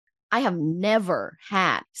I have never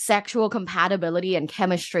had sexual compatibility and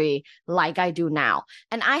chemistry like I do now.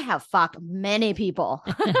 And I have fucked many people.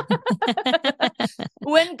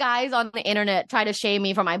 When guys on the internet try to shame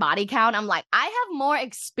me for my body count, I'm like, I have more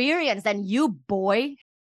experience than you, boy.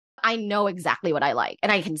 I know exactly what I like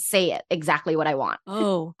and I can say it exactly what I want.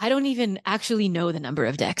 Oh, I don't even actually know the number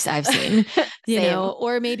of dicks I've seen,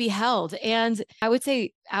 or maybe held. And I would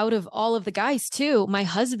say out of all of the guys too, my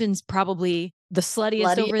husband's probably the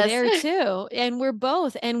sluttiest over there too. And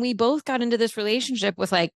we both got into this relationship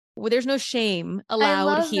with like, well, there's no shame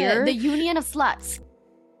allowed here. The union of sluts.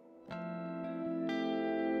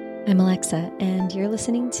 I'm Alexa, and you're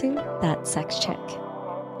listening to That Sex Check,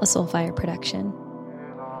 a Soulfire production.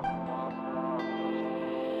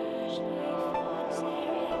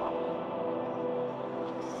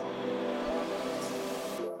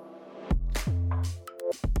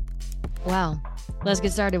 Wow. Let's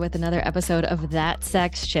get started with another episode of That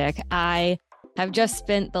Sex Chick. I have just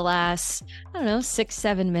spent the last,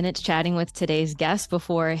 6-7 minutes chatting with today's guest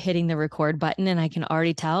before hitting the record button. And I can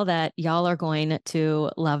already tell that y'all are going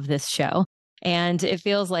to love this show. And it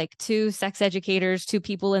feels like two sex educators, two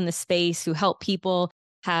people in the space who help people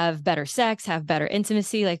have better sex, have better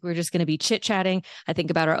intimacy. Like we're just going to be chit-chatting. I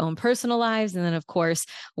think about our own personal lives. And then of course,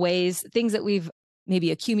 things that we've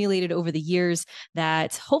maybe accumulated over the years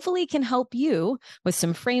that hopefully can help you with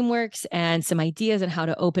some frameworks and some ideas on how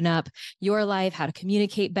to open up your life, how to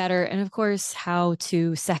communicate better, and of course, how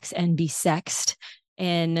to sex and be sexed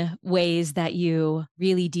in ways that you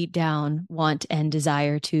really deep down want and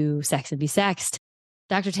desire to sex and be sexed.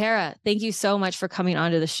 Dr. Tara, thank you so much for coming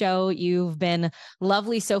onto the show. You've been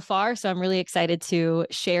lovely so far, so I'm really excited to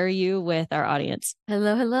share you with our audience.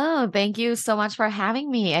 Hello, hello. Thank you so much for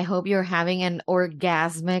having me. I hope you're having an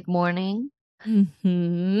orgasmic morning.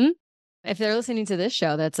 Mm-hmm. If they're listening to this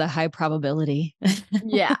show, that's a high probability.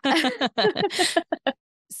 Yeah.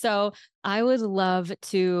 So I would love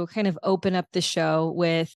to kind of open up the show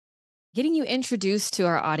with getting you introduced to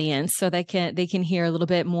our audience so they can hear a little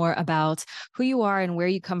bit more about who you are and where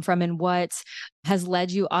you come from and what has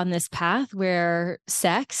led you on this path where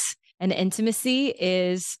sex and intimacy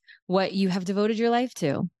is what you have devoted your life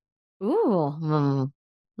to. Ooh,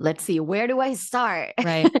 let's see. Where do I start?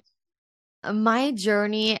 Right. My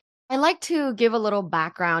journey, I like to give a little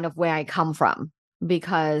background of where I come from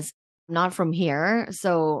because I'm not from here.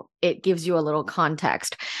 So it gives you a little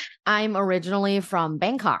context. I'm originally from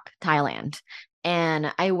Bangkok, Thailand,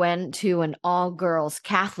 and I went to an all-girls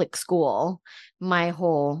Catholic school my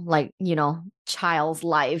whole, child's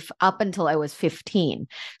life up until I was 15.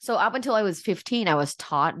 So up until I was 15, I was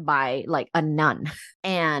taught by like a nun.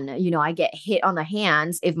 And, I get hit on the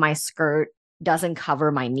hands if my skirt doesn't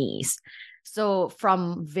cover my knees. So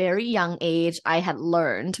from very young age, I had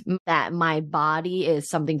learned that my body is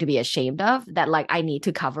something to be ashamed of, that like I need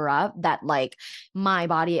to cover up, that like my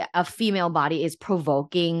body, a female body is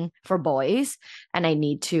provoking for boys and I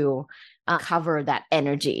need to cover that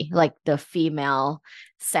energy, like the female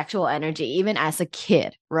sexual energy, even as a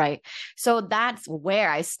kid, right? So that's where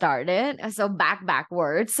I started. So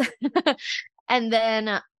backwards. And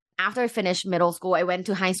then after I finished middle school, I went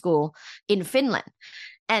to high school in Finland.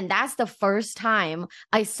 And that's the first time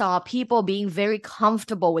I saw people being very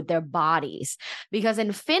comfortable with their bodies. Because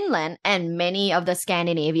in Finland and many of the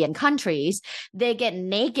Scandinavian countries, they get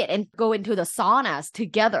naked and go into the saunas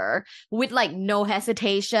together with like no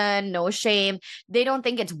hesitation, no shame. They don't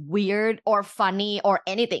think it's weird or funny or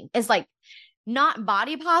anything. It's like not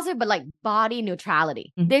body positive, but like body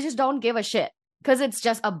neutrality. Mm-hmm. They just don't give a shit. Because it's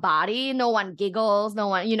just a body. No one giggles. No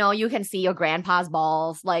one, you can see your grandpa's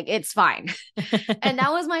balls. Like, it's fine. And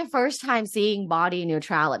that was my first time seeing body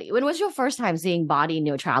neutrality. When was your first time seeing body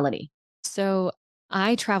neutrality? So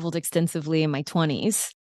I traveled extensively in my 20s.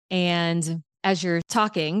 And as you're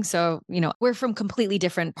talking, so, we're from completely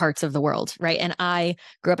different parts of the world, right? And I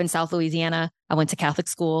grew up in South Louisiana. I went to Catholic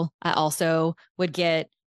school. I also would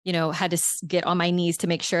had to get on my knees to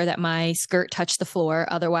make sure that my skirt touched the floor.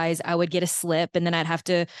 Otherwise, I would get a slip and then I'd have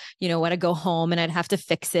to, I'd go home and I'd have to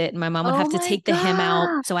fix it. And my mom would have to take the hem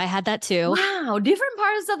out. So I had that too. Wow. Different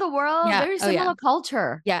parts of the world. Yeah. Very similar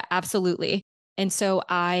culture. Yeah, absolutely. And so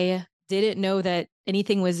I didn't know that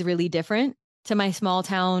anything was really different to my small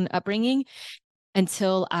town upbringing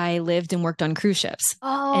until I lived and worked on cruise ships.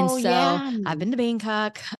 Oh, and so yeah. I've been to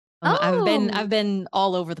Bangkok. I've been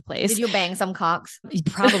all over the place. Did you bang some cocks?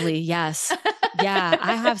 Probably, yes. Yeah,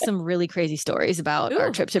 I have some really crazy stories about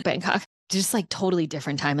our trip to Bangkok. Just like totally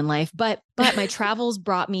different time in life. But my travels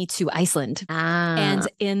brought me to Iceland. And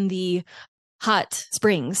in the hot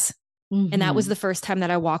springs And that was Mhm. the first time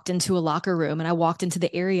that I walked into a locker room and I walked into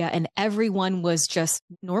the area and everyone was just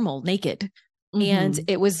normal, naked. And Mhm.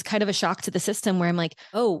 it was kind of a shock to the system where I'm like,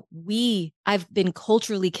 oh, I've been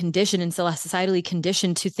culturally conditioned and societally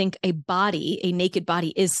conditioned to think a naked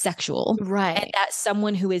body is sexual. And Right. that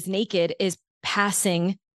someone who is naked is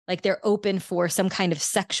passing, like they're open for some kind of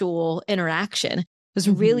sexual interaction. It was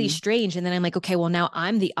really Mhm. strange. And then I'm like, okay, well, now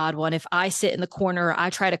I'm the odd one. If I sit in the corner, or I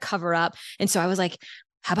try to cover up. And so I was like,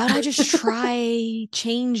 how about I just try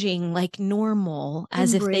changing like normal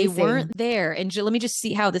as if they Embracing. weren't there? And let me just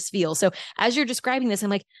see how this feels. So as you're describing this,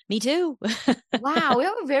 I'm like, me too. Wow, we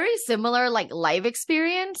have a very similar like life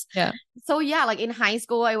experience. Yeah. So yeah, like in high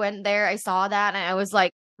school, I went there, I saw that, and I was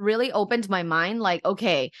like really opened my mind. Like,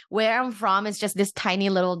 okay, where I'm from is just this tiny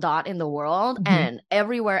little dot in the world, Mhm. and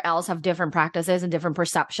everywhere else have different practices and different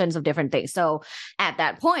perceptions of different things. So at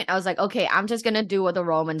that point, I was like, okay, I'm just gonna do what the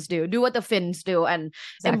Romans do what the Finns do, and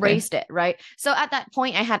Exactly. embraced it, right? So at that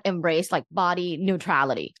point, I had embraced like body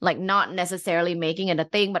neutrality, like not necessarily making it a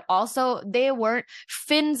thing, but also they weren't.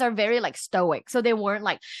 Finns are very like stoic, so they weren't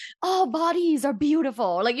like, oh, bodies are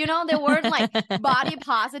beautiful, like they weren't like body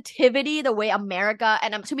positivity the way America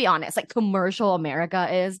and to be honest, like commercial America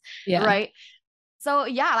is, Yeah. right? So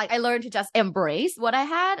yeah, like I learned to just embrace what I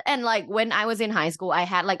had. And like when I was in high school, I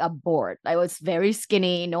had like a board. I was very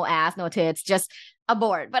skinny, no ass, no tits, just a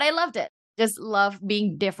board. But I loved it. Just love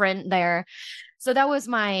being different there. So that was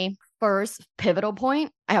my first pivotal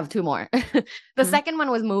point. I have two more. The Mhm. second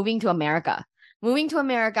one was moving to America. Moving to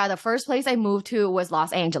America, the first place I moved to was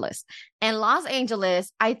Los Angeles. And Los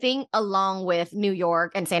Angeles, I think, along with New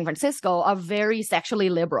York and San Francisco, are very sexually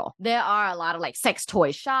liberal. There are a lot of like sex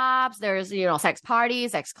toy shops, there's, sex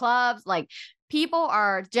parties, sex clubs. Like people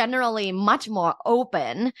are generally much more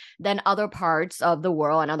open than other parts of the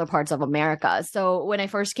world and other parts of America. So when I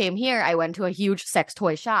first came here, I went to a huge sex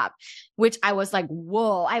toy shop, which I was like,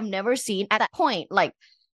 whoa, I've never seen at that point. Like,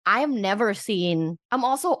 I've never seen, I'm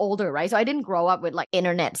also older, right? So I didn't grow up with like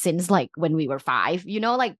internet since like when we were five,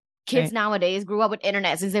 like kids Right. nowadays grew up with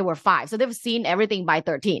internet since they were five. So they've seen everything by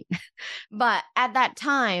 13. But at that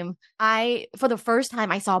time, for the first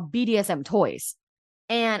time, I saw BDSM toys.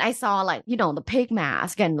 And I saw like, the pig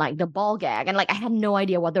mask and like the ball gag. And like, I had no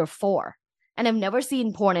idea what they're for. And I've never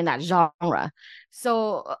seen porn in that genre.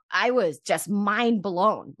 So I was just mind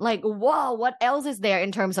blown. Like, whoa, what else is there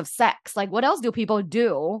in terms of sex? Like, what else do people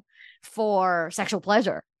do for sexual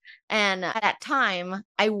pleasure? And at that time,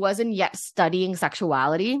 I wasn't yet studying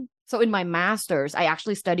sexuality. So in my master's, I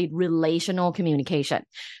actually studied relational communication.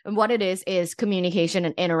 And what it is communication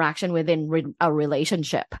and interaction within a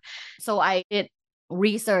relationship. So I did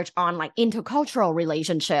research on like intercultural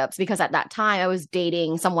relationships because at that time I was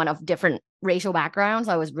dating someone of different racial backgrounds.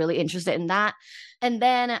 So I was really interested in that. And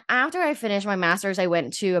then after I finished my master's, I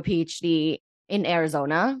went to a PhD in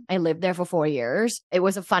Arizona. I lived there for 4 years. It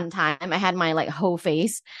was a fun time. I had my like whole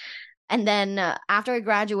face. And then after I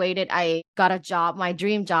graduated, I got a job, my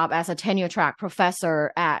dream job as a tenure track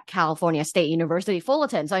professor at California State University,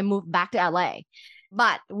 Fullerton. So I moved back to LA.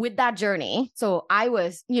 But with that journey, so I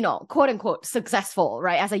was, quote unquote, successful,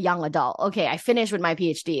 right? As a young adult. Okay, I finished with my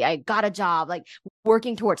PhD. I got a job, like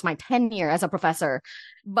working towards my tenure as a professor.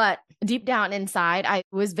 But deep down inside, I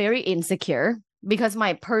was very insecure because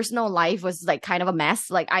my personal life was like kind of a mess.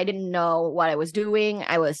 Like I didn't know what I was doing.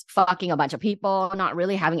 I was fucking a bunch of people, not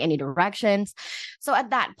really having any directions. So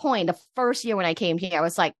at that point, the first year when I came here, I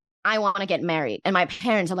was like, I want to get married. And my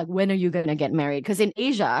parents are like, when are you going to get married? Because in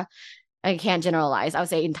Asia, I can't generalize. I would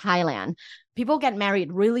say in Thailand, people get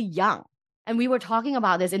married really young. And we were talking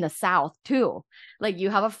about this in the South too. Like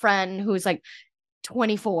you have a friend who's like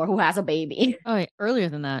 24 who has a baby. Oh, wait, earlier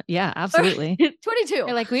than that. Yeah, absolutely. 22.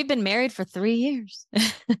 They're like, we've been married for 3 years.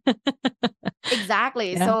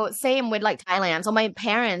 Exactly. Yeah. So same with like Thailand. So my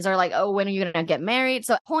parents are like, oh, when are you going to get married?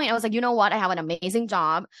 So at point, I was like, you know what? I have an amazing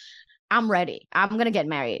job. I'm ready. I'm going to get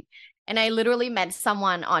married. And I literally met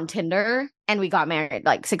someone on Tinder and we got married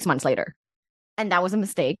like 6 months later. And that was a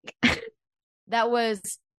mistake. That was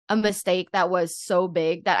a mistake that was so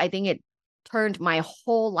big that I think it turned my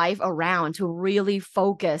whole life around to really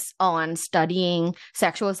focus on studying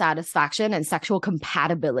sexual satisfaction and sexual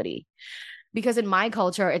compatibility. Because in my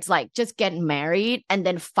culture, it's like just get married and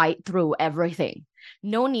then fight through everything.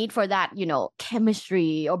 No need for that,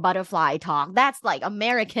 chemistry or butterfly talk. That's like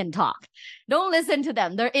American talk. Don't listen to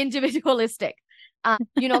them. They're individualistic.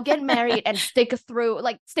 Get married and stick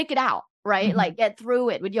it out, right? Mhm. Like get through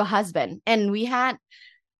it with your husband. And we had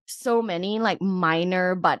so many like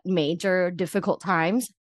minor but major difficult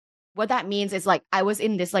times. What that means is like I was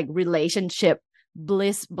in this like relationship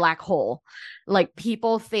bliss black hole. Like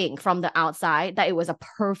people think from the outside that it was a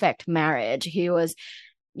perfect marriage. He was,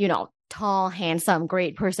 tall, handsome,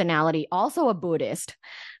 great personality, also a Buddhist.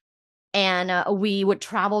 And we would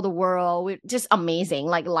travel the world, just amazing,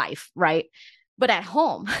 like life, right? But at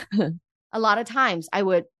home, a lot of times I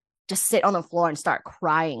would just sit on the floor and start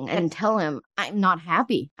crying and tell him, I'm not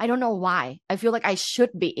happy. I don't know why. I feel like I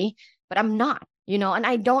should be, but I'm not, and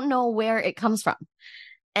I don't know where it comes from.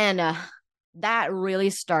 And that really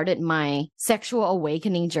started my sexual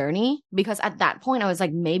awakening journey, because at that point I was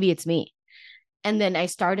like, maybe it's me. And then I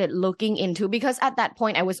started looking into, because at that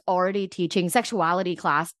point I was already teaching sexuality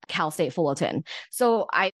class, Cal State Fullerton. So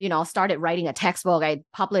I, started writing a textbook. I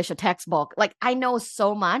published a textbook. Like I know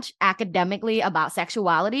so much academically about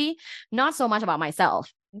sexuality, not so much about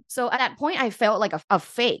myself. So at that point I felt like a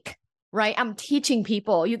fake, right? I'm teaching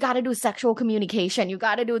people, you got to do sexual communication. You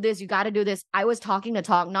got to do this. You got to do this. I was talking the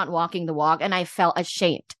talk, not walking the walk. And I felt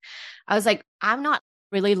ashamed. I was like, I'm not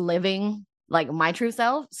really living like my true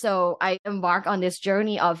self. So I embark on this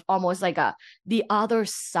journey of almost like the other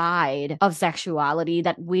side of sexuality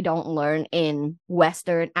that we don't learn in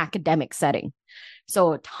Western academic setting.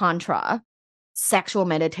 So tantra, sexual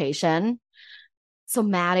meditation,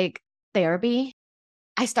 somatic therapy.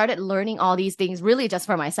 I started learning all these things really just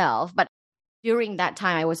for myself. But during that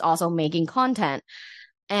time, I was also making content.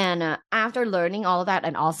 And after learning all of that,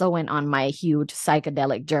 and also went on my huge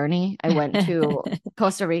psychedelic journey, I went to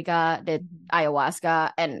Costa Rica, did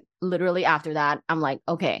ayahuasca. And literally after that, I'm like,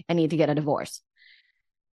 okay, I need to get a divorce.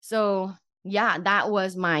 So yeah, that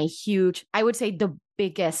was my huge, I would say the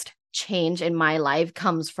biggest change in my life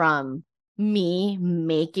comes from me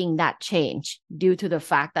making that change due to the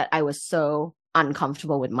fact that I was so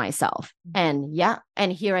uncomfortable with myself. And yeah,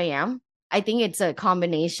 and here I am. I think it's a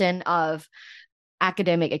combination of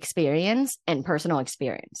academic experience and personal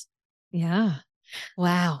experience. Yeah.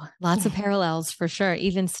 Wow. Lots of parallels for sure.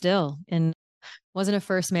 Even still, and wasn't a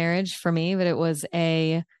first marriage for me, but it was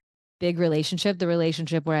a big relationship, the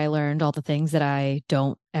relationship where I learned all the things that I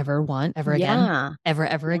don't ever want ever again,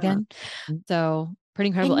 ever again. So pretty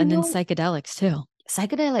incredible. And then psychedelics too.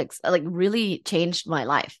 Psychedelics like really changed my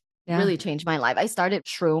life. Really changed my life. I started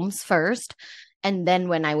shrooms first. And then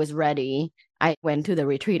when I was ready, I went to the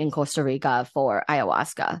retreat in Costa Rica for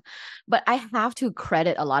ayahuasca. But I have to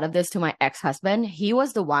credit a lot of this to my ex-husband. He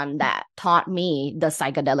was the one that taught me the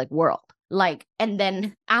psychedelic world. Like, and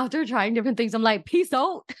then after trying different things, I'm like, peace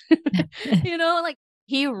out. Like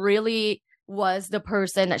he really was the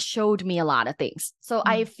person that showed me a lot of things. So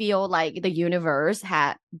I feel like the universe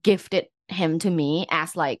had gifted him to me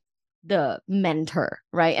as like the mentor,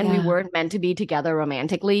 right? And we weren't meant to be together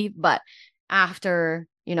romantically, but after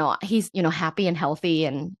he's, happy and healthy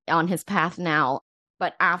and on his path now.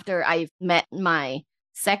 But after I met my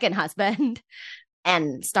second husband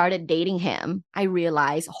and started dating him, I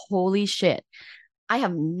realized, holy shit, I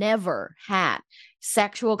have never had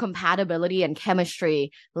sexual compatibility and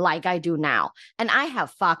chemistry like I do now. And I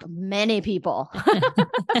have fucked many people.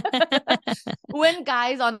 When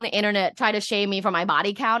guys on the internet try to shame me for my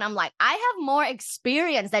body count, I'm like, I have more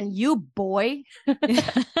experience than you, boy. Like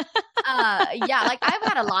I've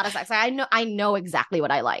had a lot of sex. I know exactly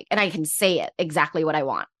what I like, and I can say it exactly what I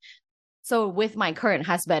want. So with my current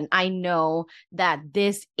husband, I know that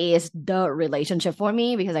this is the relationship for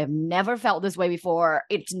me because I've never felt this way before.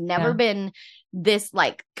 It's never been this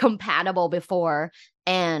like compatible before.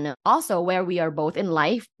 And also where we are both in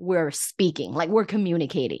life, we're speaking, like we're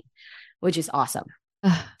communicating, which is awesome.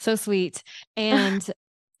 So sweet.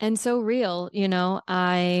 And so real,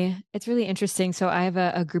 it's really interesting. So I have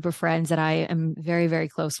a group of friends that I am very, very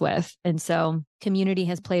close with. And so community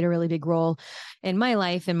has played a really big role in my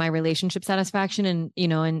life and my relationship satisfaction. And,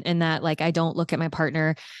 in that, like, I don't look at my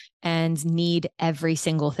partner and need every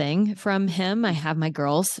single thing from him. I have my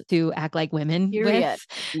girls to act like women with.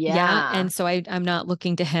 Yeah. And so I'm not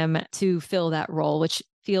looking to him to fill that role, which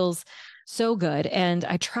feels so good. And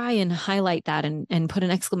I try and highlight that and put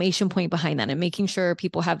an exclamation point behind that and making sure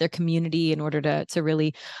people have their community in order to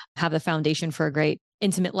really have the foundation for a great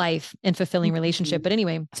intimate life and fulfilling relationship. But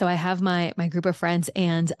anyway, so I have my group of friends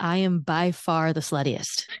and I am by far the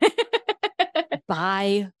sluttiest.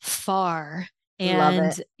 By far.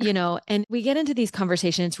 And, and we get into these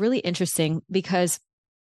conversations. It's really interesting because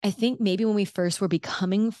I think maybe when we first were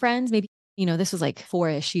becoming friends, maybe this was like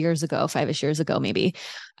 4-ish years ago, 5-ish years ago, maybe.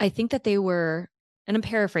 I think that they were, and I'm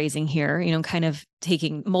paraphrasing here, kind of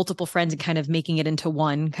taking multiple friends and kind of making it into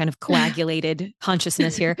one kind of coagulated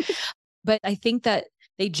consciousness here. But I think that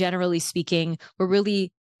they, generally speaking, were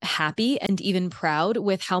really happy and even proud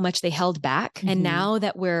with how much they held back. And now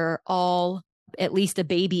that we're all at least a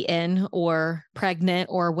baby in or pregnant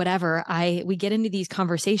or whatever, we get into these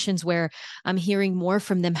conversations where I'm hearing more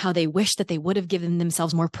from them how they wish that they would have given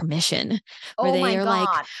themselves more permission, where Oh my they're God.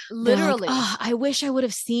 like, Literally. oh, I wish I would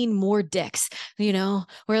have seen more dicks,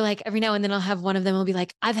 where like every now and then I'll have one of them will be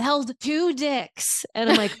like, I've held 2 dicks. And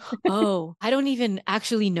I'm like, oh, I don't even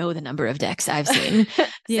actually know the number of dicks I've seen,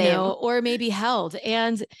 Same. or maybe held.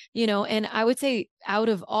 And, and I would say out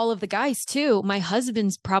of all of the guys too, my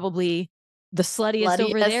husband's probably the sluttiest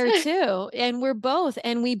over there Sluttiest. too.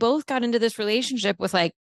 And we both got into this relationship with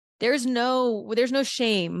like, there's no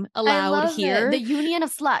shame I allowed love it. here. The union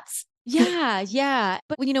of sluts. Yeah, yeah.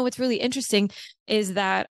 But what's really interesting is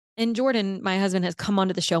that, and Jordan, my husband, has come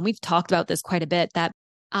onto the show and we've talked about this quite a bit, that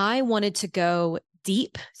I wanted to go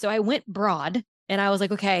deep. So I went broad and I was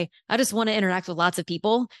like, okay, I just want to interact with lots of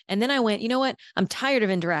people. And then I went, you know what? I'm tired of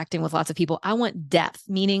interacting with lots of people. I want depth,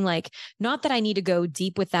 meaning like, not that I need to go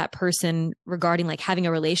deep with that person regarding like having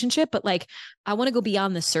a relationship, but like, I want to go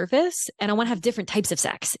beyond the surface and I want to have different types of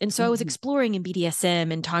sex. And so I was exploring in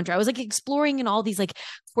BDSM and Tantra. I was like exploring in all these like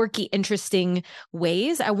quirky, interesting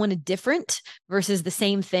ways. I wanted different versus the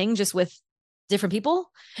same thing, just with different people.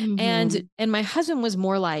 And my husband was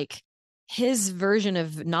more like, his version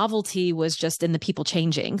of novelty was just in the people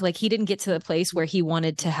changing. Like he didn't get to the place where he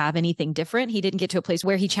wanted to have anything different. He didn't get to a place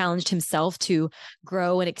where he challenged himself to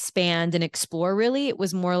grow and expand and explore. Really, it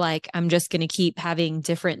was more like, I'm just going to keep having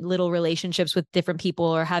different little relationships with different people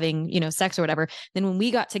or having, sex or whatever. Then when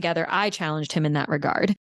we got together, I challenged him in that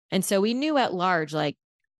regard. And so we knew at large, like,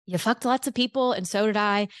 you fucked lots of people and so did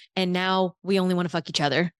I. And now we only want to fuck each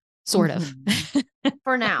other. Sort of.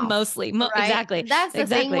 For now. Mostly. Right? Exactly. That's the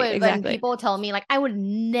thing with when people tell me like, I would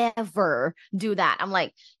never do that. I'm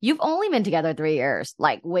like, you've only been together 3 years.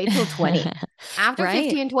 Like wait till 20. After Right.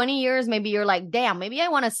 15, 20 years, maybe you're like, damn, maybe I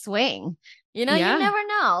want to swing. Yeah. You never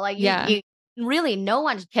know. Like Yeah. you really, no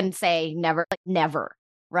one can say never, like never,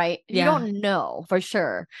 right? You don't know for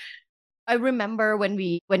sure. I remember when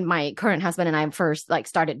my current husband and I first like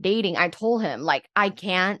started dating, I told him like, I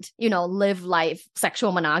can't, live life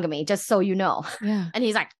sexual monogamy, just so you know. Yeah. And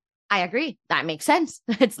he's like, I agree. That makes sense.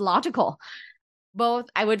 It's logical. Both,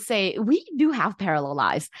 I would say we do have parallel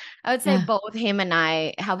lives. I would say both him and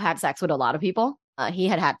I have had sex with a lot of people. He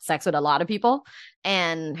had sex with a lot of people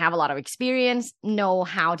and have a lot of experience, know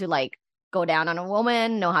how to like go down on a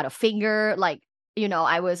woman, know how to finger, like,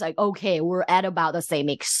 I was like, okay, we're at about the same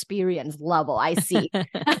experience level. I see.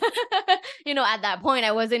 At that point,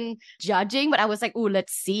 I wasn't judging, but I was like, oh,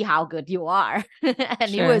 let's see how good you are. And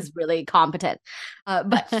he was really competent.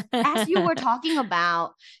 But as you were talking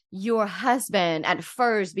about your husband at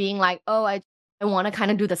first being like, oh, I want to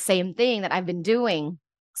kind of do the same thing that I've been doing.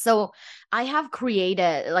 So I have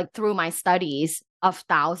created, like through my studies of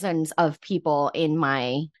thousands of people in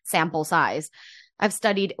my sample size, I've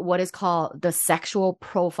studied what is called the sexual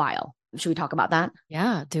profile. Should we talk about that?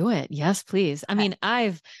 Yeah, do it. Yes, please. I mean,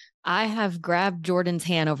 I have grabbed Jordan's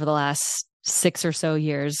hand over the last 6 or so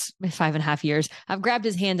years, 5.5 years. I've grabbed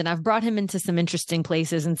his hand and I've brought him into some interesting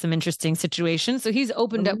places and some interesting situations. So he's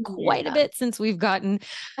opened up quite a bit since we've gotten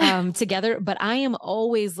together. But I am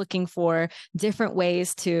always looking for different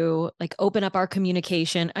ways to like open up our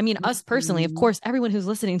communication. I mean, us personally, of course, everyone who's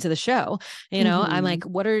listening to the show, I'm like,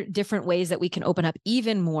 what are different ways that we can open up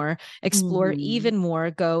even more, explore even more,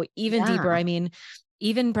 go even deeper? I mean,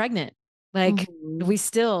 even pregnant, like we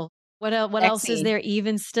still, what else is there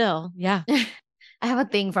even still? Yeah. I have a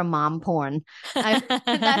thing for mom porn. That's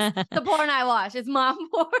the porn I watch. It's mom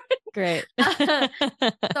porn. Great.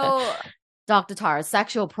 So Dr. Tara's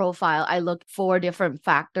sexual profile, I look for different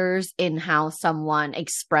factors in how someone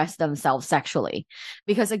express themselves sexually.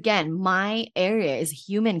 Because again, my area is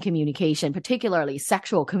human communication, particularly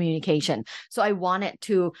sexual communication. So I wanted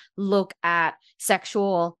to look at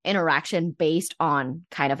sexual interaction based on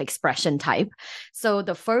kind of expression type. So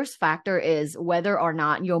the first factor is whether or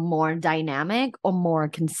not you're more dynamic or more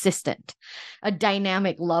consistent. A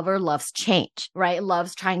dynamic lover loves change, right?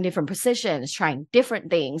 Loves trying different positions, trying different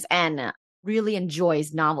things, and really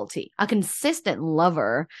enjoys novelty. A consistent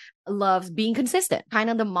lover loves being consistent. Kind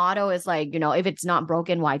of the motto is like, if it's not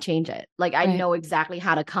broken, why change it? Like I know exactly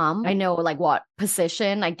how to come. I know like what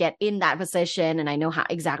position I get in that position, and I know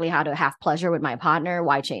exactly how to have pleasure with my partner.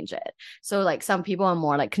 Why change it? So like some people are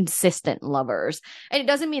more like consistent lovers, and it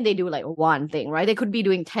doesn't mean they do like one thing, right? They could be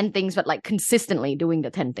doing 10 things, but like consistently doing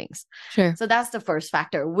the 10 things. Sure. So that's the first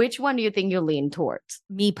factor. Which one do you think you lean towards?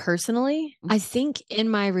 Me personally, I think in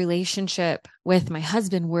my relationship, with my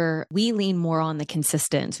husband, we lean more on the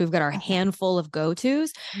consistent. So we've got our handful of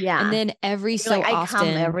go-tos. Yeah. And then every You're so like, I often, come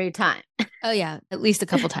every time. oh yeah, at least a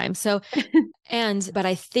couple times. So, but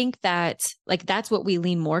I think that like that's what we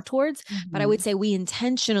lean more towards. But I would say we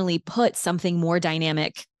intentionally put something more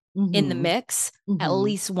dynamic in the mix at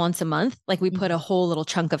least once a month. Like we put a whole little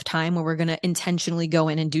chunk of time where we're going to intentionally go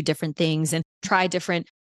in and do different things and try different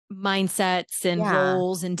mindsets and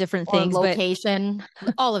roles and different things. Location.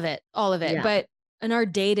 But all of it. Yeah. But in our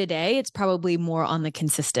day to day, it's probably more on the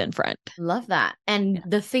consistent front. Love that. And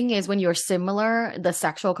the thing is, when you're similar, the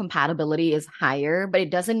sexual compatibility is higher, but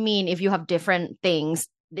it doesn't mean if you have different things,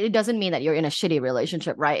 it doesn't mean that you're in a shitty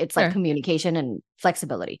relationship, right? It's like communication and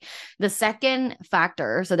flexibility. The second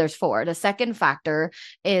factor, so there's 4. The second factor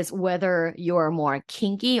is whether you're more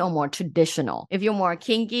kinky or more traditional. If you're more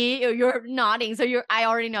kinky, you're nodding. So I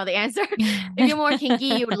already know the answer. If you're more kinky,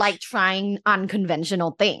 you like trying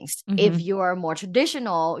unconventional things. If you're more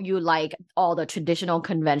traditional, you like all the traditional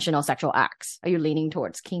conventional sexual acts. Are you leaning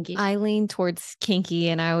towards kinky? I lean towards kinky,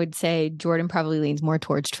 and I would say Jordan probably leans more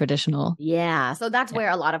towards traditional. Yeah. So that's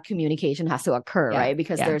where a lot of communication has to occur, right?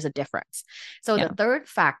 Because there's a difference. So the third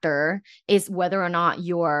factor is whether or not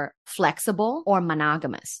you're flexible or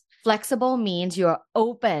monogamous. Flexible means you're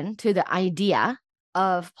open to the idea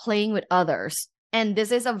of playing with others. And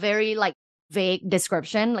this is a very like vague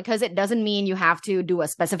description because it doesn't mean you have to do a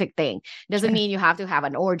specific thing. It doesn't mean you have to have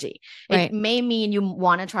an orgy. It may mean you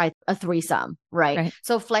want to try a threesome, right?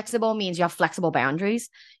 So flexible means you have flexible boundaries.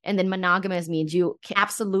 And then monogamous means you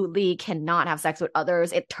absolutely cannot have sex with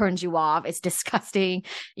others. It turns you off. It's disgusting.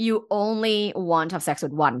 You only want to have sex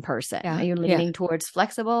with one person. Are you leaning towards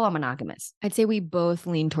flexible or monogamous? I'd say we both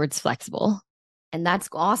lean towards flexible. And that's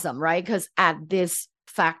awesome, right? Because at this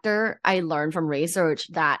factor, I learned from research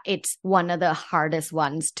that it's one of the hardest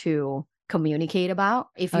ones to communicate about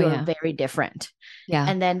if you're very different. Yeah.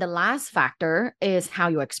 And then the last factor is how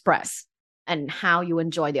you express and how you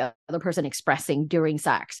enjoy the other person expressing during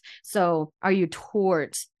sex. So are you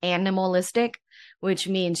towards animalistic, which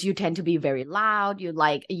means you tend to be very loud, you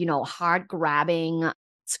like, hard grabbing,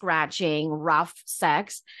 scratching, rough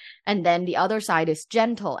sex. And then the other side is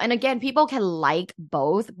gentle. And again, people can like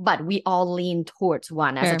both, but we all lean towards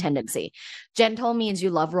one as a tendency. Gentle means you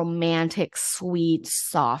love romantic, sweet,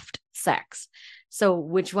 soft sex. So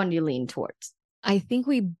which one do you lean towards? I think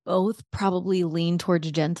we both probably lean towards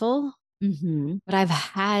gentle,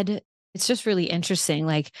 but it's just really interesting.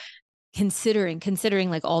 Like, considering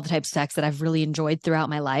like all the types of sex that I've really enjoyed throughout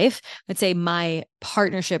my life, I'd say my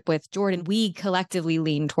partnership with Jordan, we collectively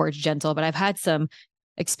lean towards gentle, but I've had some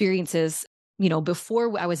experiences,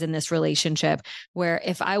 before I was in this relationship where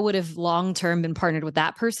if I would have long-term been partnered with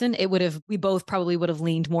that person, we both probably would have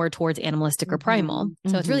leaned more towards animalistic or primal.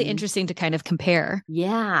 So it's really interesting to kind of compare.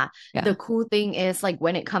 Yeah. The cool thing is like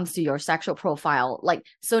when it comes to your sexual profile, like,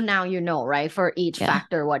 so now right, for each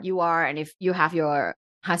factor, what you are. And if you have your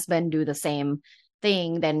husband do the same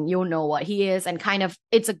thing, then you'll know what he is. And kind of,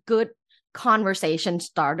 it's a good conversation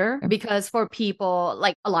starter because for people,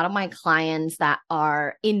 like a lot of my clients that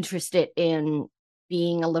are interested in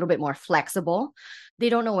being a little bit more flexible, they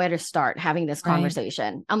don't know where to start having this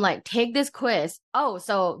conversation. I'm like, take this quiz. Oh,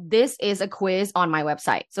 so this is a quiz on my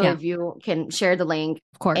website. So if you can share the link,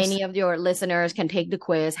 of course, any of your listeners can take the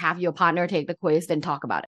quiz, have your partner take the quiz, then talk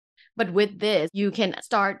about it. But with this, you can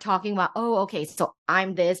start talking about, oh, okay, so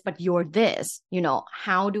I'm this, but you're this.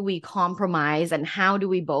 How do we compromise and how do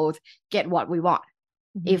we both get what we want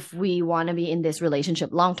if we want to be in this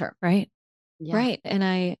relationship long term? Right. Yeah. Right. And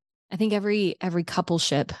I think every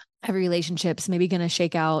coupleship, every relationship's maybe going to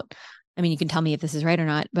shake out. I mean, you can tell me if this is right or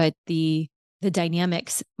not, but the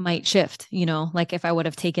dynamics might shift, like if I would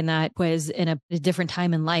have taken that quiz in a different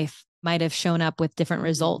time in life, might have shown up with different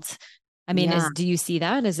results. I mean, do you see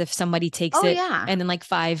that as if somebody takes it and then like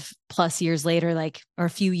 5+ years later, like, or a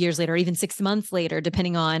few years later, or even 6 months later,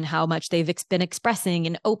 depending on how much they've been expressing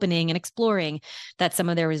and opening and exploring, that some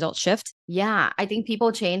of their results shift? Yeah, I think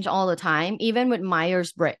people change all the time, even with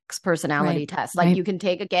Myers-Briggs personality test. Like you can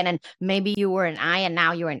take again and maybe you were an I and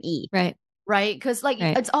now you're an E. Right. Because like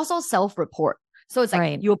it's also self-report. So it's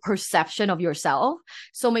like your perception of yourself.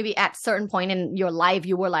 So maybe at certain point in your life,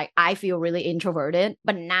 you were like, I feel really introverted,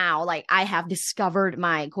 but now like I have discovered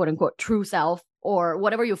my quote unquote true self or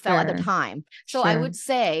whatever you felt at the time. So I would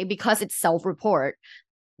say because it's self-report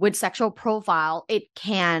with sexual profile, it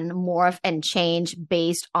can morph and change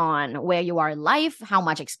based on where you are in life, how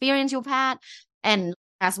much experience you've had, and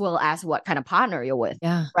as well as what kind of partner you're with.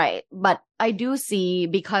 Yeah. Right. But I do see,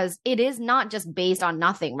 because it is not just based on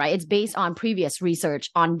nothing, right? It's based on previous research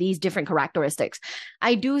on these different characteristics.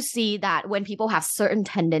 I do see that when people have certain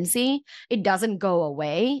tendency, it doesn't go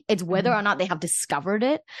away. It's whether or not they have discovered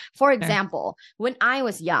it. For example, when I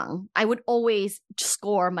was young, I would always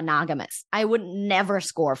score monogamous. I would never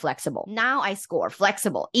score flexible. Now I score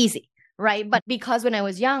flexible, easy, right? But because when I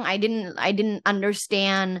was young, I didn't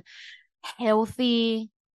understand healthy,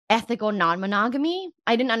 ethical non-monogamy.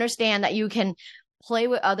 I didn't understand that you can play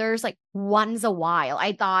with others like once a while.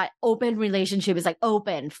 I thought open relationship is like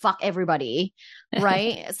open, fuck everybody,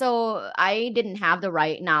 right? So I didn't have the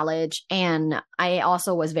right knowledge, and I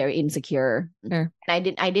also was very insecure. Sure.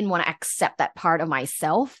 And I didn't want to accept that part of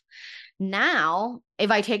myself. Now,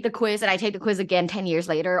 if I take the quiz and I take the quiz again 10 years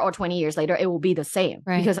later or 20 years later, it will be the same,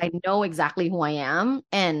 Right. because I know exactly who I am.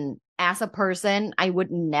 And as a person, I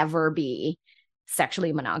would never be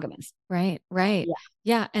sexually monogamous. Right. Right.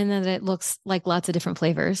 Yeah. And then it looks like lots of different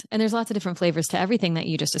flavors, and there's lots of different flavors to everything that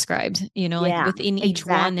you just described, you know, like within each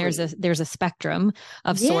one, there's a spectrum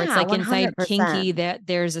of sorts, like 100%. inside kinky, that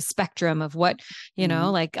there's a spectrum of what, you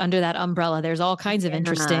know, like under that umbrella, there's all kinds of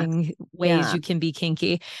interesting ways you can be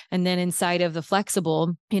kinky. And then inside of the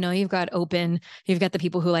flexible, you know, you've got the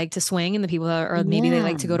people who like to swing, and the people that are, maybe they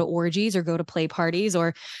like to go to orgies or go to play parties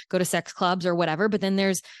or go to sex clubs or whatever. But then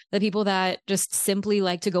there's the people that just simply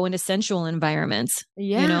like to go into sensual environments.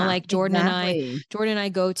 You know, like Jordan and I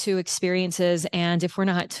go to experiences, and if we're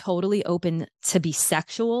not totally open to be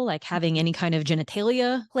sexual, like having any kind of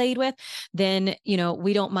genitalia played with, then, you know,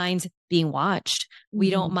 we don't mind being watched. We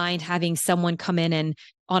don't mind having someone come in and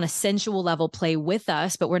on a sensual level play with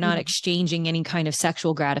us, but we're not exchanging any kind of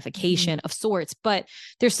sexual gratification of sorts, but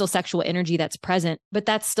there's still sexual energy that's present, but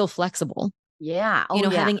that's still flexible. Yeah. You know,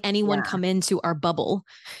 having anyone come into our bubble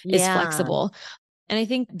is flexible. And I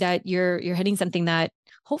think that you're hitting something that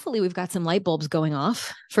hopefully we've got some light bulbs going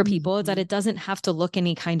off for people, is that it doesn't have to look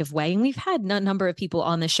any kind of way. And we've had a number of people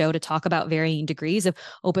on the show to talk about varying degrees of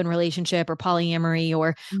open relationship or polyamory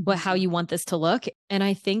or how you want this to look. And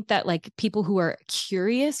I think that like people who are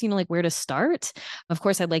curious, you know, like where to start, of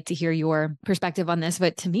course, I'd like to hear your perspective on this,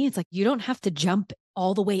 but to me, it's like, you don't have to jump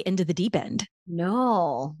all the way into the deep end.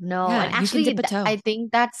 No. Yeah, and actually, dip a toe. I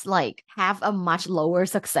think that's like have a much lower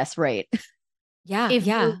success rate. If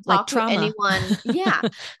you talk like to trauma. anyone,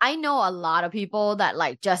 I know a lot of people that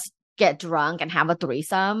like just get drunk and have a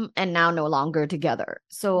threesome and now no longer together.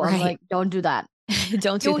 So I'm like, don't do that.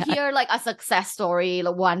 Don't do that. You'll hear like a success story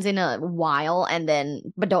like once in a while, and then,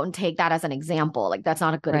 but don't take that as an example. Like that's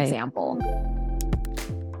not a good example.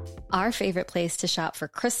 Our favorite place to shop for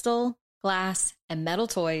crystal, glass, and metal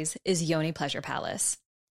toys is Yoni Pleasure Palace.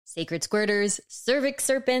 Sacred squirters, cervix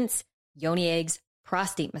serpents, yoni eggs,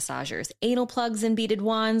 prostate massagers, anal plugs and beaded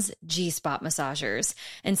wands, G-spot massagers,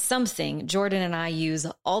 and something Jordan and I use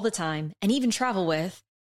all the time and even travel with,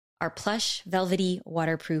 our plush, velvety,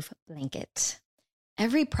 waterproof blanket.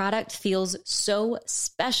 Every product feels so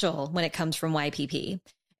special when it comes from YPP.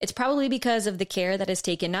 It's probably because of the care that is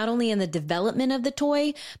taken not only in the development of the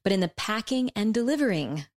toy, but in the packing and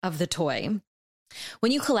delivering of the toy.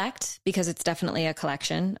 When you collect, because it's definitely a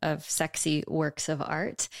collection of sexy works of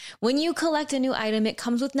art, when you collect a new item, it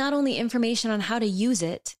comes with not only information on how to use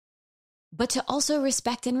it, but to also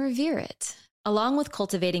respect and revere it, along with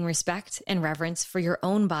cultivating respect and reverence for your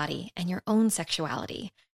own body and your own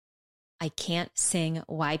sexuality. I can't sing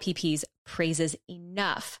YPP's praises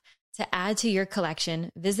enough. To add to your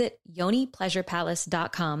collection, visit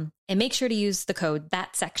yonipleasurepalace.com and make sure to use the code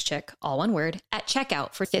ThatSexChick, all one word, at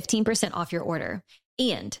checkout for 15% off your order.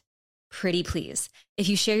 And pretty please, if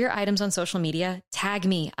you share your items on social media, tag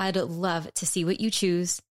me. I'd love to see what you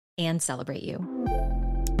choose and celebrate you.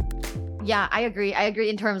 Yeah, I agree. I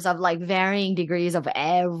agree in terms of like varying degrees of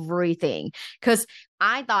everything. Because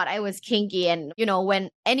I thought I was kinky. And, you know,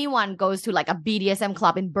 when anyone goes to like a BDSM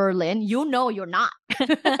club in Berlin, you know you're not.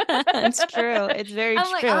 It's true. It's very true.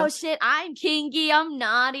 I'm like, oh shit, I'm kinky, I'm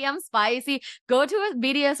naughty, I'm spicy. Go to a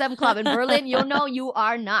BDSM club in Berlin, you'll know you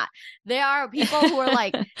are not. There are people who are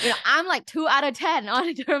like, you know, I'm like 2 out of 10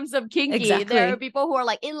 in terms of kinky. Exactly. There are people who are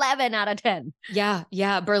like 11 out of 10.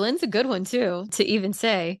 Yeah. Berlin's a good one too, to even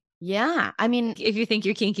say. Yeah. I mean, if you think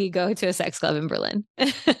you're kinky, go to a sex club in Berlin.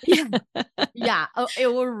 Yeah. Oh, it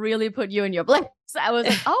will really put you in your place. I was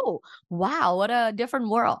like, oh, wow, what a different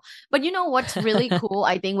world. But you know what's really cool,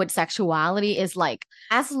 I think, with sexuality is like,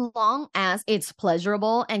 as long as it's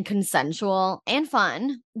pleasurable and consensual and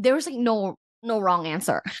fun, there's like no wrong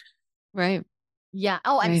answer. Right. Yeah.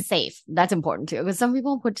 Oh, and safe. That's important too. Because some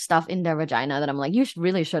people put stuff in their vagina that I'm like, you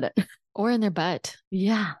really shouldn't. Or in their butt.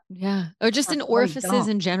 Yeah. Yeah. Or just in Or orifices don't.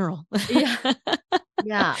 in general. Yeah.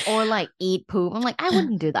 Yeah. Or like eat poop. I'm like, I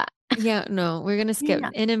wouldn't do that. Yeah, no, we're gonna skip Yeah.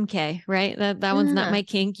 NMK, right? That one's not Yeah. my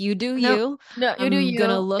kink. You do No, you. no, you do I'm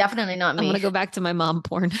gonna you. look, Definitely not I'm me. gonna go back to my mom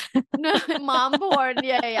porn. No, mom porn.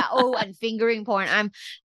 Yeah, yeah, yeah. Oh, and fingering porn.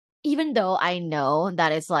 Even though I know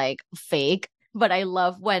that it's like fake, but I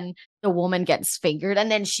love when the woman gets fingered and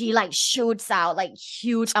then she like shoots out like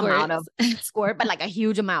huge amount of Squirts. squirt, but like a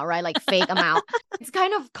huge amount, right? Like fake amount. It's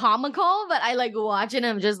kind of comical, but I like watching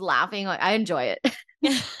them just laughing. Like I enjoy it.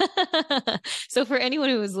 So for anyone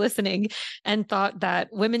who was listening and thought that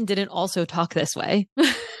women didn't also talk this way,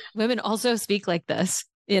 women also speak like this,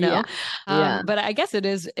 you Yeah. know. Yeah. But I guess it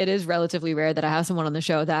is relatively rare that I have someone on the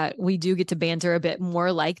show that we do get to banter a bit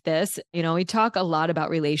more like this. You know, we talk a lot about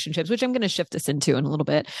relationships, which I'm going to shift us into in a little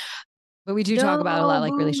bit. But we do talk about a lot No,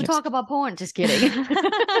 like boo, relationships. talk about porn. Just kidding.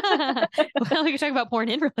 Well, we can talk about porn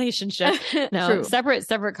in relationships. No, True.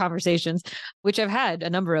 separate conversations, which I've had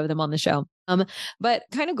a number of them on the show. But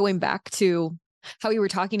kind of going back to how we were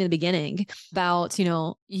talking in the beginning about,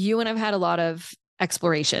 you and I've had a lot of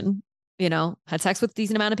exploration, had sex with a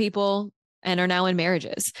decent amount of people and are now in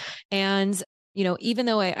marriages. And even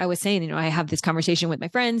though I was saying, I have this conversation with my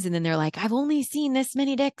friends and then they're like, I've only seen this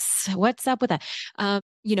many dicks. What's up with that?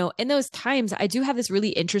 In those times, I do have this really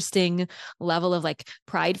interesting level of like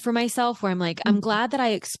pride for myself where I'm like, I'm glad that I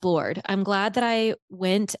explored. I'm glad that I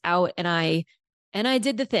went out and I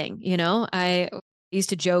did the thing, I used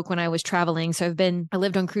to joke when I was traveling. So I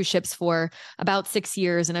lived on cruise ships for about 6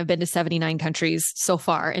 years and I've been to 79 countries so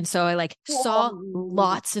far. And so I like saw Whoa.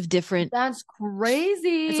 lots of different. That's It's a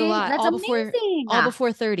crazy. lot That's amazing. all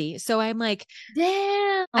before 30. So I'm like,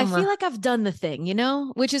 I feel Damn. like I've done the thing,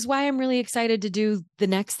 which is why I'm really excited to do the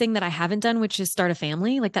next thing that I haven't done, which is start a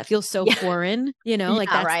family. Like that feels so Yeah. foreign, like Yeah, that's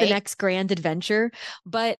the right? next grand adventure.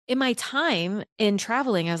 But in my time in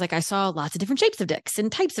traveling, I was like, I saw lots of different shapes of dicks and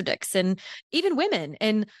types of dicks and even women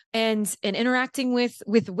and interacting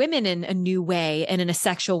with women in a new way and in a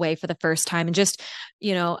sexual way for the first time. And just,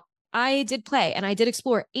 I did play and I did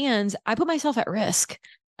explore and I put myself at risk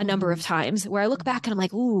a number of Mhm. times where I look back and I'm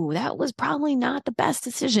like, ooh, that was probably not the best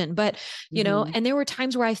decision. But, Mhm. and there were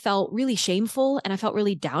times where I felt really shameful and I felt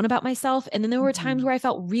really down about myself. And then there were times Mhm. where I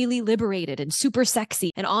felt really liberated and super sexy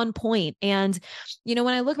and on point. And, when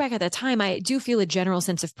I look back at that time, I do feel a general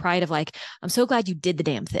sense of pride of like, I'm so glad you did the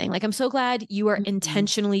damn thing. Like, I'm so glad you are Mhm.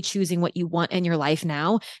 intentionally choosing what you want in your life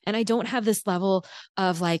now. And I don't have this level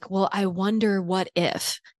of like, well, I wonder what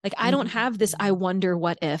if. Like, I don't have this, I Mhm. wonder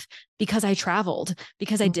what if, because I traveled,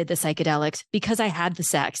 because I did the psychedelics, because I had the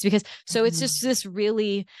sex, because so it's just Mhm. this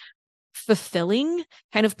really fulfilling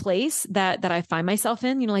kind of place that I find myself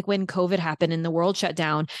in, like when COVID happened and the world shut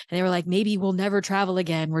down and they were like, maybe we'll never travel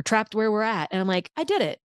again. We're trapped where we're at. And I'm like, I did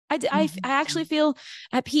it. I actually Mhm. feel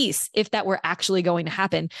at peace if that were actually going to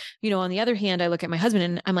happen. On the other hand, I look at my husband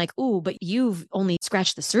and I'm like, ooh, but you've only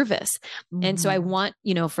scratched the surface. And so I Mhm.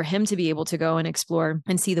 want, for him to be able to go and explore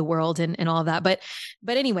and see the world and all of that. But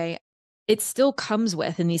anyway, it still comes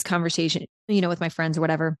with in these conversations, with my friends or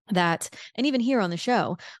whatever that, and even here on the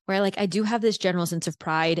show where I do have this general sense of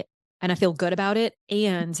pride and I feel good about it.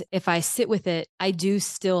 And if I sit with it, I do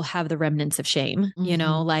still have the remnants of shame,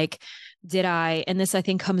 Mhm. like, did I, and this I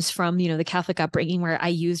think comes from, the Catholic upbringing where I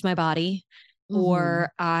used my body Mhm.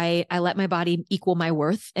 or I let my body equal my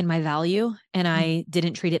worth and my value and Mhm. I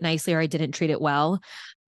didn't treat it nicely or I didn't treat it well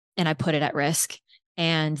and I put it at risk.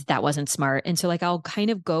 And that wasn't smart. And so, like, I'll kind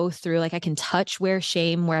of go through, like, I can touch where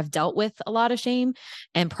I've dealt with a lot of shame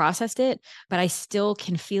and processed it, but I still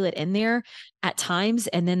can feel it in there at times.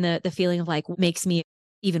 And then the feeling of like makes me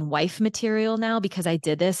even wife material now because I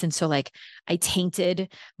did this. And so, like, I tainted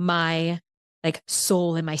my like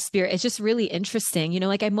soul and my spirit. It's just really interesting.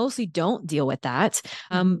 Like I mostly don't deal with that.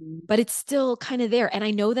 Mhm. But it's still kind of there. And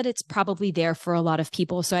I know that it's probably there for a lot of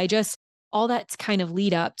people. So I just, all that's kind of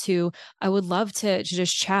lead up to, I would love to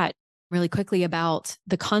just chat really quickly about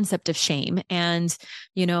the concept of shame and,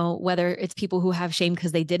 whether it's people who have shame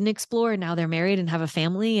because they didn't explore and now they're married and have a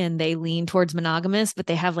family and they lean towards monogamous, but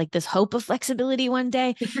they have like this hope of flexibility one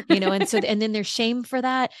day, and so, and then there's shame for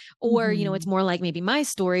that. Or, it's Mhm. more like maybe my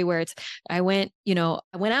story where it's, I went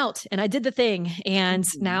out and I did the thing and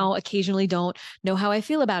Mhm. now occasionally don't know how I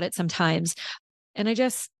feel about it sometimes. And I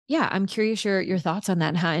just, yeah, I'm curious your thoughts on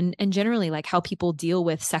that and and generally like how people deal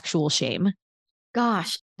with sexual shame.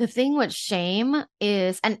 Gosh, the thing with shame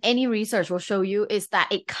is, and any research will show you, is that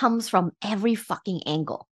it comes from every fucking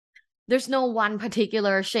angle. There's no one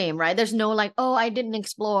particular shame, right? There's no like, oh, I didn't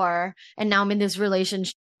explore and now I'm in this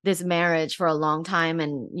relationship. this marriage for a long time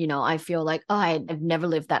and, I feel like, oh, I've never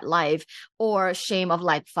lived that life, or shame of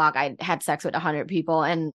like, fuck, I had sex with 100 people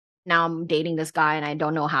and now I'm dating this guy and I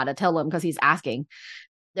don't know how to tell him because he's asking.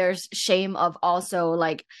 There's shame of also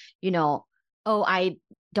like, oh, I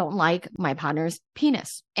don't like my partner's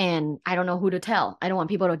penis and I don't know who to tell. I don't want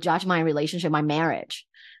people to judge my relationship, my marriage,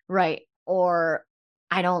 right? Or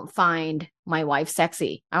I don't find my wife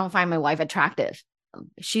sexy. I don't find my wife attractive.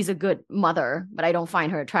 She's a good mother, but I don't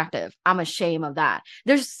find her attractive. I'm ashamed of that.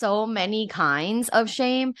 There's so many kinds of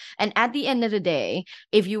shame. And at the end of the day,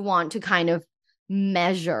 if you want to kind of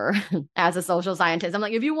measure as a social scientist, I'm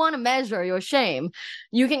like, if you want to measure your shame,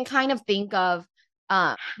 you can kind of think of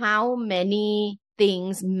how many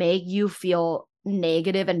things make you feel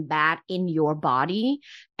negative and bad in your body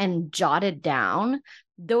and jot it down.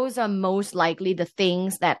 Those are most likely the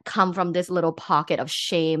things that come from this little pocket of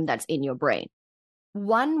shame that's in your brain.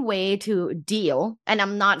 One way to deal, and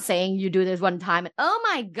I'm not saying you do this one time and, oh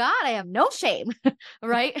my God, I have no shame,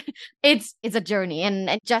 right? It's a journey.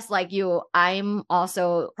 And just like you, I'm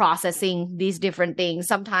also processing these different things.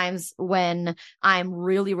 Sometimes when I'm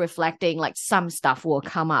really reflecting, like some stuff will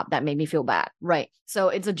come up that made me feel bad, right? So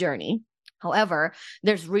it's a journey. However,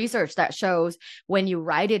 there's research that shows when you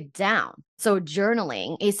write it down. So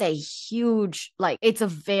journaling is a huge, like, it's a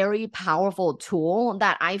very powerful tool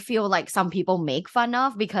that I feel like some people make fun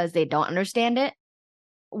of because they don't understand it.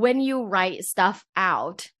 When you write stuff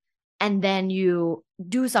out and then you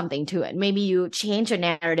do something to it, maybe you change a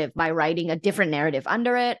narrative by writing a different narrative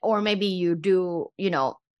under it, or maybe you do,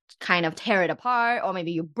 kind of tear it apart, or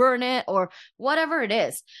maybe you burn it, or whatever it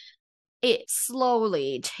is. It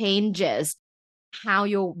slowly changes how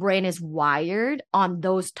your brain is wired on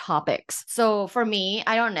those topics. So for me,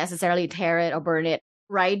 I don't necessarily tear it or burn it.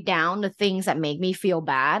 Write down the things that make me feel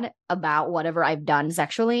bad about whatever I've done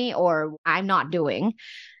sexually or I'm not doing.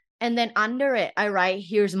 And then under it, I write,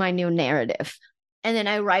 here's my new narrative. And then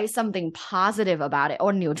I write something positive about it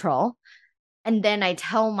or neutral. And then I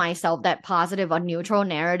tell myself that positive or neutral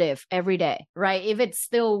narrative every day, right? If it's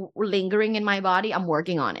still lingering in my body, I'm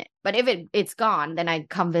working on it. But if it's gone, then I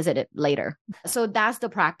come visit it later. So that's the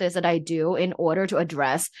practice that I do in order to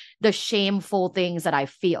address the shameful things that I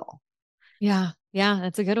feel. Yeah. Yeah,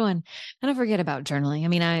 that's a good one. And I forget about journaling. I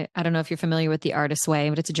mean, I don't know if you're familiar with the artist's way,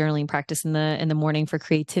 but it's a journaling practice in the morning for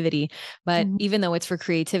creativity. But even though it's for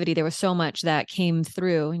creativity, there was so much that came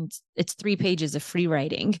through. And it's 3 pages of free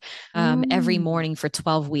writing every morning for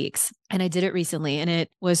 12 weeks. And I did it recently, and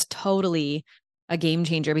it was totally a game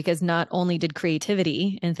changer because not only did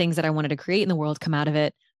creativity and things that I wanted to create in the world come out of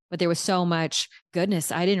it, but there was so much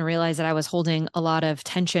goodness. I didn't realize that I was holding a lot of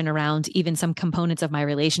tension around even some components of my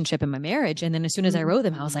relationship and my marriage. And then as soon as I wrote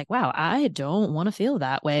them, I was like, wow, I don't want to feel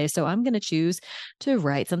that way. So I'm going to choose to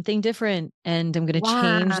write something different, and I'm going to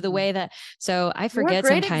change the way that, so I forget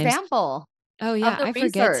You're a great sometimes. Example. Oh yeah, I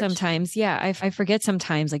forget sometimes. Yeah, I forget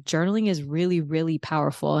sometimes, like journaling is really, really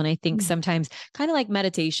powerful. And I think sometimes kind of like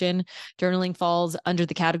meditation, journaling falls under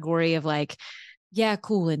the category of like, yeah,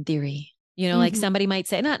 cool in theory. Like somebody might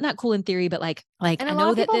say, not cool in theory, but like, and a lot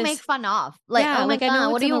of people make fun of, like, yeah, oh my God, I know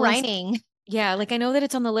what are you writing? Yeah, like I know that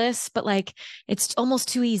it's on the list, but like it's almost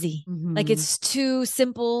too easy. Like it's too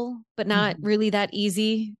simple, but not really that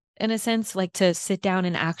easy in a sense, like to sit down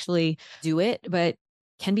and actually do it, but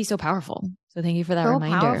can be so powerful. So thank you for that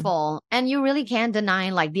reminder. Powerful. And you really can't deny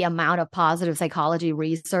like the amount of positive psychology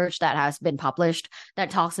research that has been published that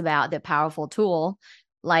talks about the powerful tool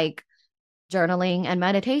like journaling and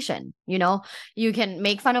meditation. You can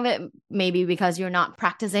make fun of it maybe because you're not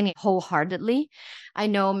practicing it wholeheartedly. I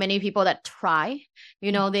know many people that try,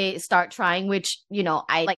 they start trying, which,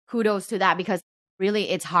 I like kudos to that because really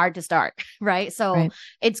it's hard to start, right? So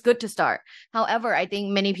it's good to start. However, I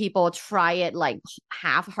think many people try it like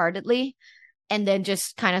half-heartedly and then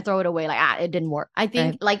just kind of throw it away like, it didn't work. I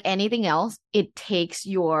think like anything else, it takes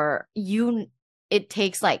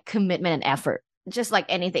like commitment and effort. Just like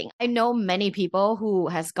anything. I know many people who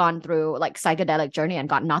has gone through like psychedelic journey and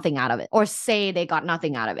got nothing out of it, or say they got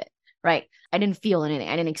nothing out of it, right? I didn't feel anything.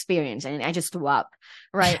 I didn't experience anything. I just threw up,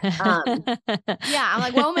 right? Yeah, I'm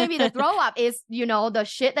like, well, maybe the throw up is, the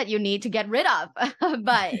shit that you need to get rid of.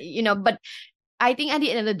 but I think at the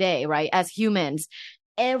end of the day, right, as humans,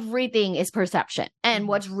 everything is perception, and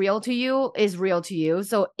what's real to you is real to you.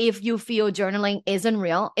 So if you feel journaling isn't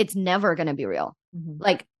real, it's never going to be real.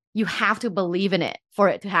 Like, you have to believe in it for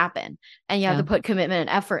it to happen, and you have to put commitment and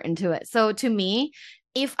effort into it. So to me,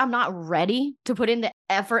 if I'm not ready to put in the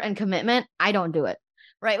effort and commitment, I don't do it.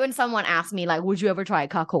 right? When someone asks me, like, would you ever try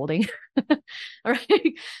cuckolding? Right?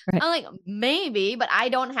 Right. I'm like, maybe, but I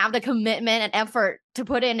don't have the commitment and effort to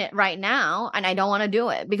put in it right now. And I don't want to do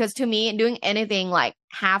it because to me, doing anything like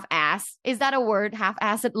half-ass, is that a word?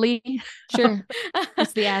 Half-assedly? Sure.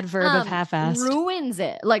 It's the adverb of half-assed. Ruins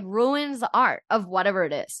it, like ruins the art of whatever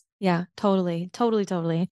it is. Yeah, totally. Totally.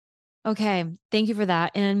 Totally. Okay. Thank you for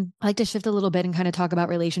that. And I'd like to shift a little bit and kind of talk about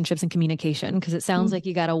relationships and communication, because it sounds like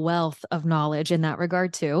you got a wealth of knowledge in that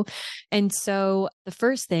regard too. And so the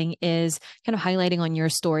first thing is kind of highlighting on your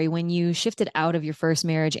story when you shifted out of your first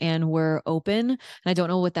marriage and were open. And I don't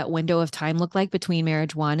know what that window of time looked like between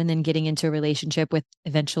marriage one and then getting into a relationship with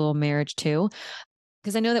eventual marriage two.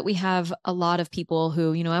 Because I know that we have a lot of people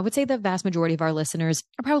who, I would say the vast majority of our listeners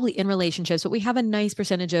are probably in relationships, but we have a nice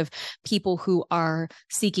percentage of people who are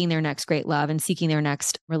seeking their next great love and seeking their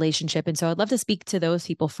next relationship. And so I'd love to speak to those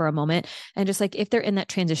people for a moment. And just like if they're in that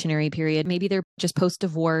transitionary period, maybe they're just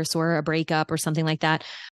post-divorce or a breakup or something like that,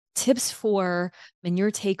 tips for, and your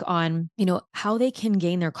take on, how they can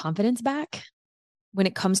gain their confidence back when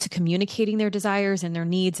it comes to communicating their desires and their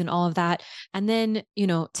needs and all of that. And then,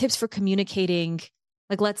 tips for communicating.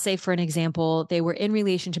 Like, let's say, for an example, they were in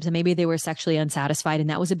relationships and maybe they were sexually unsatisfied. And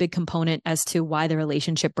that was a big component as to why the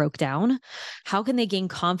relationship broke down. How can they gain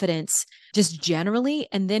confidence just generally?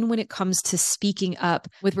 And then when it comes to speaking up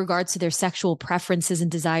with regards to their sexual preferences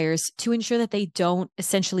and desires to ensure that they don't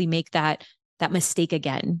essentially make that mistake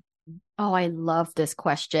again? Oh, I love this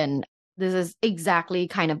question. This is exactly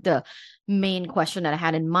kind of the main question that I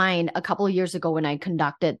had in mind a couple of years ago when I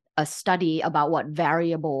conducted a study about what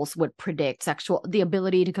variables would predict the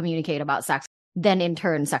ability to communicate about sex, then in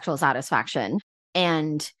turn, sexual satisfaction.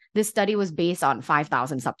 And this study was based on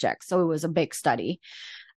 5,000 subjects. So it was a big study.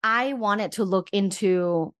 I wanted to look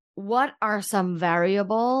into what are some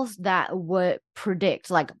variables that would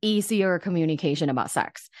predict like easier communication about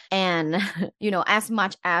sex. And, as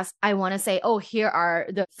much as I want to say, oh, here are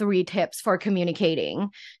the 3 tips for communicating,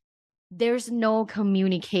 there's no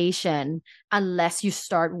communication unless you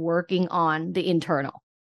start working on the internal.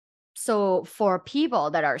 So for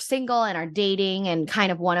people that are single and are dating and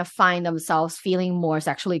kind of want to find themselves feeling more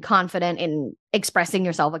sexually confident in expressing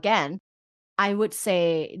yourself again, I would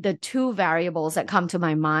say the 2 variables that come to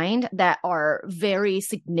my mind that are very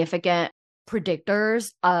significant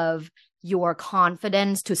predictors of your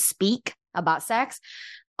confidence to speak about sex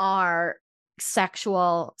are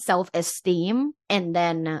sexual self-esteem and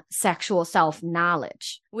then sexual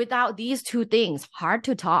self-knowledge. Without these 2 things, hard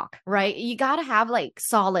to talk, right? You got to have like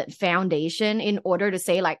solid foundation in order to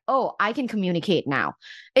say like, oh, I can communicate now.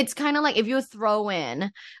 It's kind of like if you throw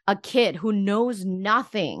in a kid who knows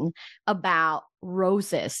nothing about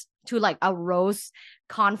roses to like a rose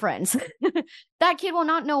conference, that kid will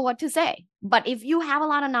not know what to say. But if you have a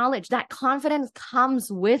lot of knowledge, that confidence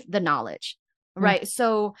comes with the knowledge. Right.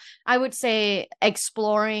 So I would say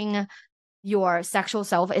exploring your sexual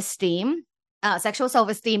self-esteem. Sexual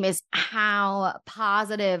self-esteem is how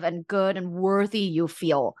positive and good and worthy you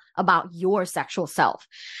feel about your sexual self.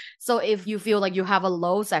 So if you feel like you have a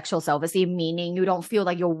low sexual self-esteem, meaning you don't feel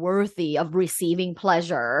like you're worthy of receiving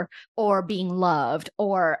pleasure or being loved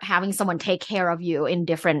or having someone take care of you in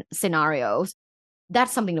different scenarios,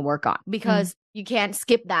 that's something to work on because you can't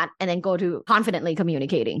skip that and then go to confidently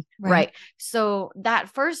communicating, right? So that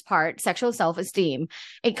first part, sexual self-esteem,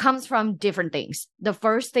 it comes from different things. The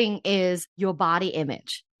first thing is your body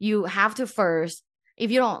image. You have to first,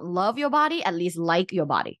 if you don't love your body, at least like your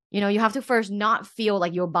body. You have to first not feel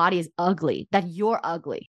like your body is ugly, that you're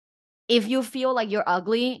ugly. If you feel like you're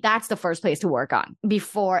ugly, that's the first place to work on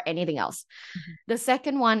before anything else. The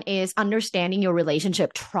second one is understanding your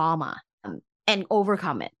relationship trauma and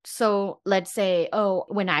overcome it. So let's say, oh,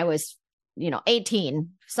 when I was, 18,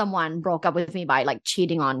 someone broke up with me by like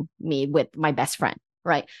cheating on me with my best friend,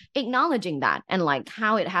 right? Acknowledging that and like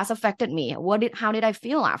how it has affected me. How did I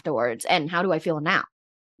feel afterwards? And how do I feel now?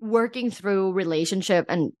 Working through relationship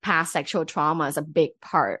and past sexual trauma is a big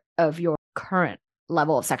part of your current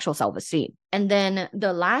level of sexual self-esteem. And then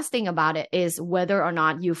the last thing about it is whether or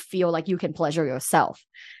not you feel like you can pleasure yourself.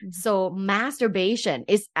 So masturbation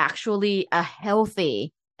is actually a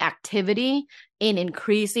healthy activity in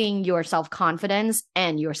increasing your self-confidence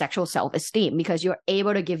and your sexual self-esteem because you're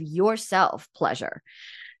able to give yourself pleasure.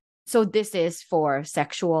 So this is for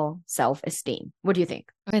sexual self-esteem. What do you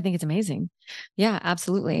think? I think it's amazing. Yeah,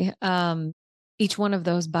 absolutely. Each one of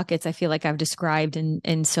those buckets, I feel like I've described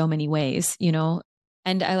in so many ways,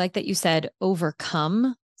 And I like that you said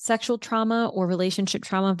overcome sexual trauma or relationship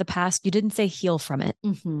trauma of the past, you didn't say heal from it.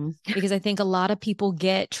 Mm-hmm. Because I think a lot of people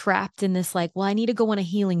get trapped in this, like, well, I need to go on a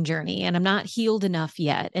healing journey and I'm not healed enough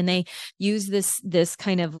yet. And they use this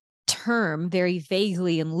kind of term very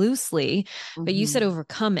vaguely and loosely, but you said Mm-hmm.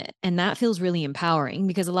 overcome it. And that feels really empowering,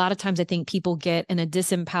 because a lot of times I think people get in a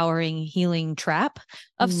disempowering healing trap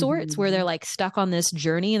of sorts, where they're Mm-hmm. like stuck on this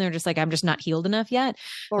journey and they're just like, I'm just not healed enough yet.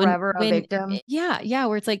 Forever a victim. Yeah,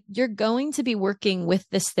 where it's like, you're going to be working with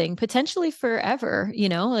this thing potentially forever,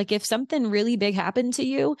 like if something really big happened to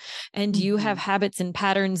you and you have Mm-hmm. habits and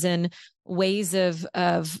patterns and ways of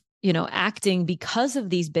acting because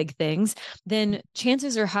of these big things, then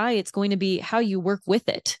chances are high it's going to be how you work with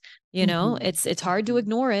it. Mm-hmm. It's hard to Mm-hmm.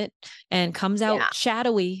 ignore it and comes out Yeah.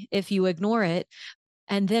 shadowy if you ignore it.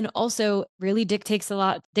 And then also really dictates a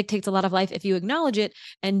lot of life if you acknowledge it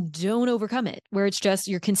and don't overcome it, where it's just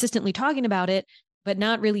you're consistently talking about it, but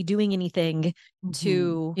not really doing anything Mm-hmm.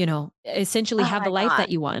 to, essentially Oh have the my life God. that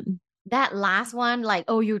you want. That last one, like,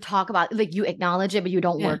 oh, you talk about, like, you acknowledge it, but you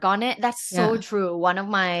don't Yeah. work on it. That's so Yeah. true. One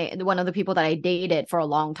of the people that I dated for a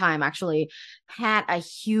long time actually had a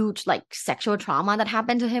huge, like, sexual trauma that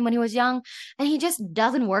happened to him when he was young, and he just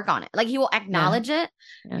doesn't work on it. Like, he will Yeah. acknowledge it.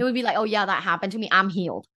 Yeah. He would be like, oh, yeah, that happened to me. I'm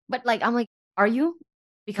healed. But, like, I'm like, are you?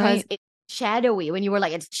 Because Right. it's shadowy. When you were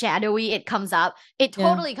like, it's shadowy, it comes up. It Yeah.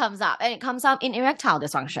 totally comes up. And it comes up in erectile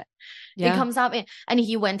dysfunction. It Yeah. comes up and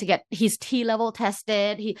he went to get his T level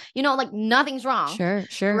tested. He, like, nothing's wrong, right?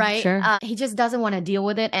 Sure. He just doesn't want to deal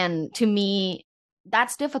with it. And to me,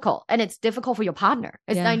 that's difficult. And it's difficult for your partner.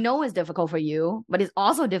 I Yeah. know it's difficult for you, but it's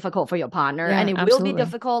also difficult for your partner. Yeah, And it will be absolutely.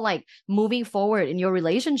 difficult, like, moving forward in your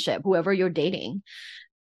relationship, whoever you're dating.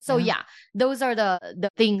 So yeah, those are the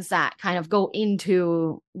things that kind of go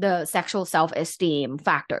into the sexual self-esteem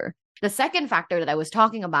factor. The second factor that I was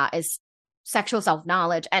talking about is sexual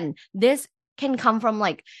self-knowledge. And this can come from,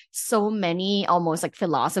 like, so many, almost like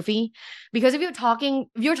philosophy. Because if you're talking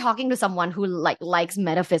to someone who, like, likes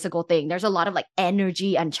metaphysical thing, there's a lot of, like,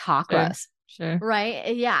 energy and chakras. Sure.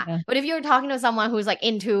 Right. Yeah. Yeah. But if you're talking to someone who's, like,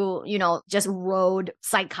 into, just road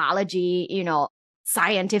psychology,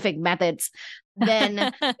 scientific methods,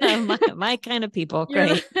 then my kind of people. you're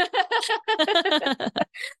Great.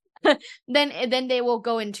 then they will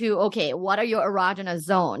go into, okay, what are your erogenous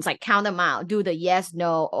zones? Like, count them out, do the yes,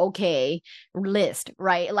 no, okay list,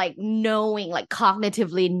 right? Like, knowing, like,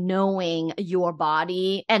 cognitively knowing your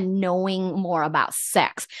body and knowing more about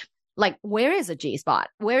sex. Like, where is a G spot?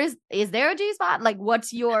 Is there a G spot? Like,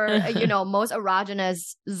 what's your, most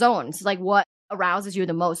erogenous zones? Like, what arouses you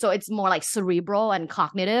the most? So it's more like cerebral and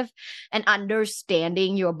cognitive and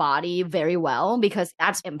understanding your body very well, because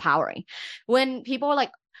that's empowering. When people are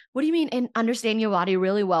like, what do you mean in understanding your body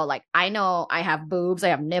really well? Like, I know I have boobs, I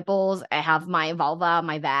have nipples, I have my vulva,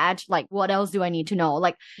 my vag. Like, what else do I need to know?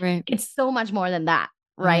 Like, Right. it's so much more than that,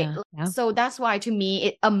 right? Yeah. So that's why, to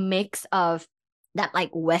me, a mix of that,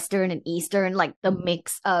 like, Western and Eastern, like the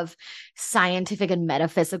mix of scientific and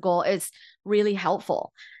metaphysical, is really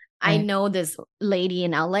helpful. I Right. know this lady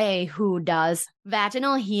in LA who does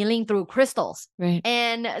vaginal healing through crystals. Right.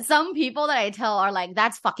 And some people that I tell are like,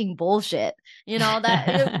 that's fucking bullshit.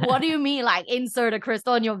 That, what do you mean? Like, insert a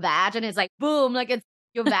crystal in your vag and it's like, boom, like, it's,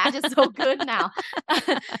 your vag is so good now.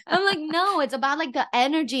 I'm like, no, it's about, like, the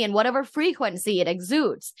energy and whatever frequency it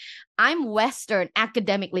exudes. I'm Western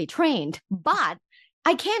academically trained, but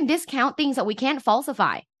I can't discount things that we can't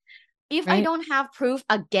falsify. If I Right. don't have proof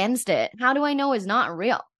against it, how do I know it's not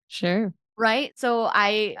real? Sure. Right. So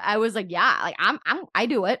I was like, yeah, like, I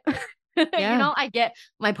do it. Yeah. I get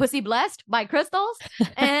my pussy blessed by crystals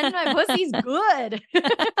and my pussy's good.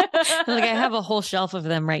 Like, I have a whole shelf of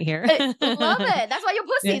them right here. I love it. That's why your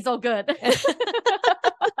pussy's so good.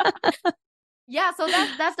 Yeah, so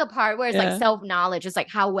that's the part where it's like self-knowledge. It's like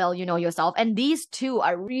how well you know yourself. And these two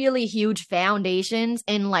are really huge foundations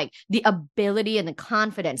in, like, the ability and the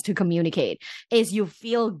confidence to communicate. Is you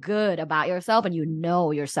feel good about yourself and you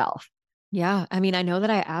know yourself. Yeah. I mean, I know that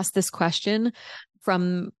I asked this question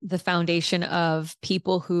from the foundation of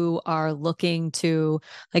people who are looking to,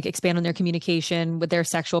 like, expand on their communication with their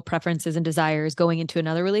sexual preferences and desires going into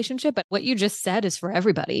another relationship. But what you just said is for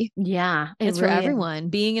everybody. Yeah, It's really for is. everyone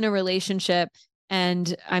being in a relationship.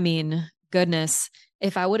 And I mean, goodness,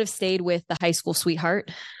 if I would have stayed with the high school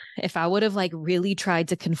sweetheart, if I would have, like, really tried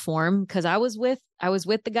to conform, because I was with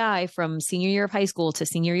the guy from senior year of high school to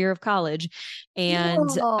senior year of college. And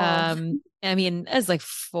Whoa. I mean, as like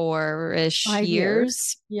 4-ish 5 years.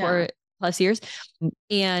 years, Yeah. plus years.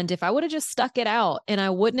 And if I would have just stuck it out and I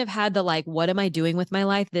wouldn't have had the like, what am I doing with my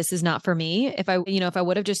life? This is not for me. If I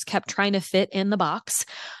would have just kept trying to fit in the box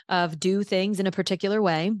of do things in a particular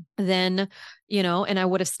way, then, and I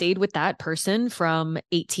would have stayed with that person from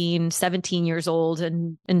 18, 17 years old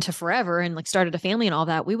and into forever and like started a family and all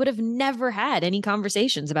that, we would have never had any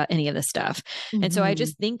conversations about any of this stuff. Mm-hmm. And so I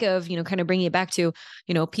just think of, kind of bringing it back to,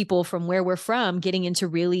 people from where we're from getting into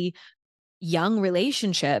really young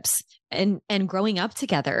relationships and growing up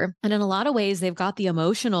together. And in a lot of ways, they've got the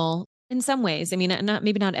emotional, in some ways, I mean,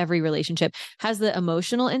 maybe not every relationship has the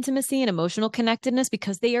emotional intimacy and emotional connectedness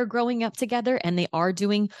because they are growing up together and they are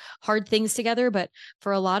doing hard things together. But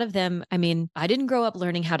for a lot of them, I mean, I didn't grow up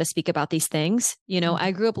learning how to speak about these things. Mm-hmm.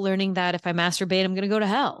 I grew up learning that if I masturbate, I'm going to go to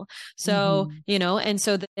hell. So, and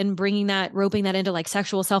so then roping that into like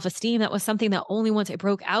sexual self-esteem, that was something that only once I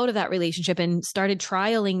broke out of that relationship and started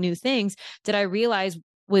trialing new things, did I realize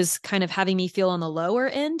was kind of having me feel on the lower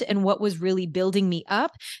end and what was really building me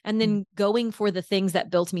up, and then going for the things that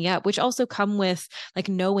built me up, which also come with like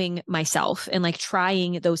knowing myself and like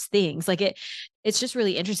trying those things. Like it's just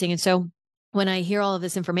really interesting. And so when I hear all of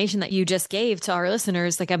this information that you just gave to our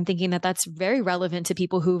listeners, like I'm thinking that that's very relevant to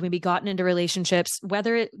people who maybe gotten into relationships,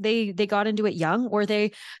 whether they got into it young or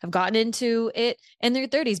they have gotten into it in their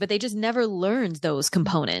 30s, but they just never learned those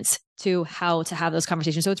components to how to have those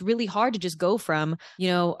conversations. So it's really hard to just go from,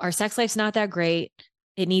 our sex life's not that great.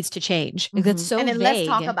 It needs to change. Mm-hmm. That's so and then vague. Let's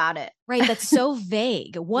talk about it. Right. That's so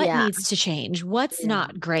vague. What needs to change? What's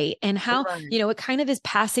not great? And how, it kind of is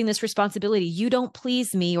passing this responsibility. You don't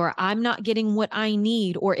please me, or I'm not getting what I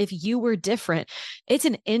need, or if you were different. It's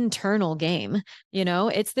an internal game.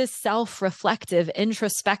 It's this self-reflective,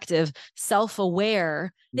 introspective,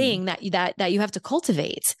 self-aware thing that you have to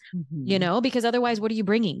cultivate, because otherwise, what are you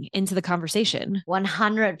bringing into the conversation?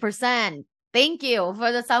 100%. Thank you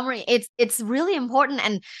for the summary. It's really important.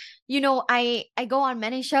 And, I go on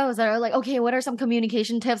many shows that are like, okay, what are some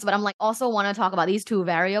communication tips? But I'm like, also want to talk about these two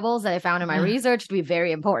variables that I found in my research to be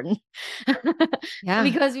very important.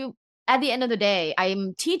 Because at the end of the day,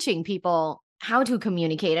 I'm teaching people how to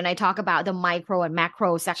communicate. And I talk about the micro and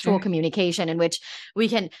macro sexual communication, in which we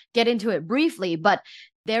can get into it briefly, but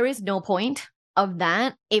there is no point of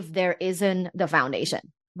that if there isn't the foundation.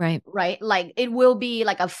 Right. Like it will be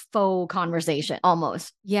like a faux conversation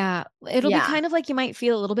almost. Yeah. It'll be kind of like you might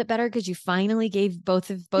feel a little bit better because you finally gave both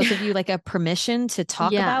of you like a permission to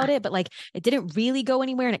talk about it, but like it didn't really go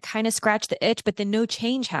anywhere and it kind of scratched the itch, but then no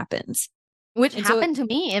change happens. Which happened to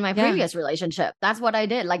me in my previous relationship. That's what I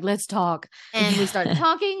did. Like, let's talk. And we started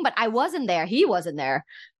talking, but I wasn't there. He wasn't there.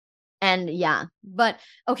 And but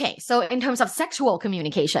okay. So in terms of sexual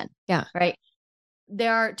communication, right?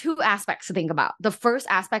 There are two aspects to think about. The first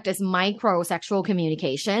aspect is microsexual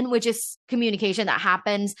communication, which is communication that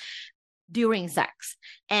happens during sex.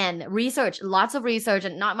 And lots of research,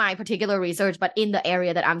 and not my particular research, but in the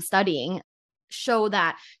area that I'm studying, show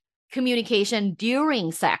that communication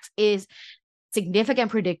during sex is significant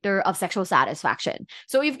predictor of sexual satisfaction.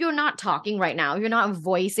 So if you're not talking right now, you're not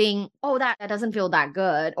voicing, oh, that doesn't feel that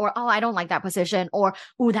good, or oh, I don't like that position, or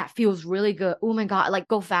oh, that feels really good. Oh my God, like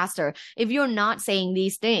go faster. If you're not saying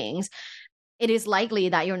these things, it is likely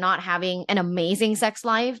that you're not having an amazing sex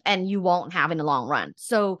life and you won't have in the long run.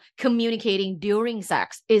 So communicating during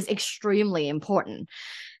sex is extremely important.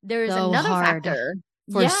 There's another factor.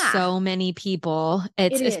 For so many people,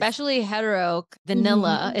 it's especially hetero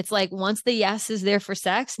vanilla. It's like once the yes is there for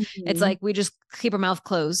sex, it's like we just keep our mouth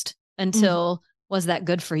closed until was that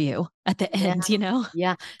good for you at the end,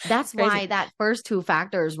 Yeah. That's why that first two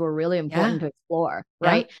factors were really important to explore,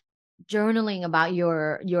 right? Journaling about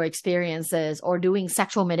your experiences, or doing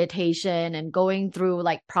sexual meditation and going through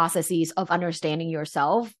like processes of understanding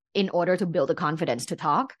yourself in order to build the confidence to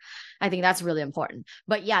talk. I think that's really important.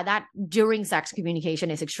 But that during sex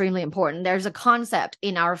communication is extremely important. There's a concept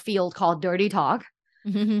in our field called dirty talk.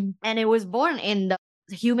 And it was born in the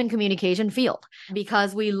human communication field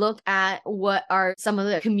because we looked at what are some of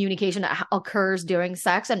the communication that occurs during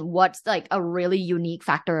sex and what's like a really unique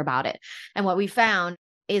factor about it. And what we found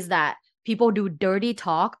is that people do dirty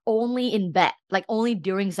talk only in bed, like only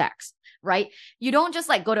during sex. Right? You don't just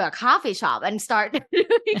like go to a coffee shop and start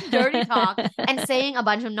doing dirty talk and saying a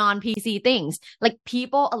bunch of non-PC things. Like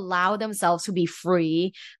people allow themselves to be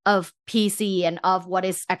free of PC and of what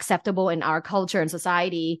is acceptable in our culture and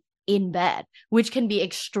society in bed, which can be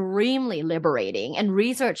extremely liberating. And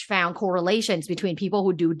research found correlations between people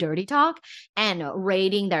who do dirty talk and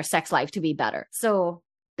rating their sex life to be better. So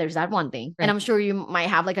There's that one thing. Right. And I'm sure you might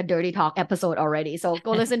have like a dirty talk episode already. So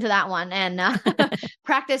go listen to that one and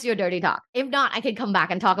practice your dirty talk. If not, I could come back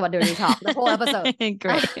and talk about dirty talk the whole episode.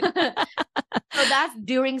 Great. So that's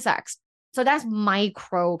during sex. So that's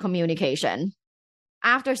micro communication.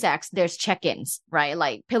 After sex, there's check-ins, right?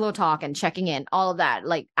 Like pillow talk and checking in, all of that,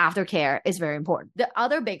 like aftercare is very important. The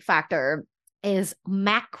other big factor is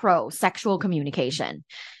macro sexual communication.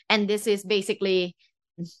 And this is basically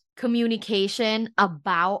communication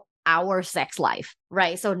about our sex life,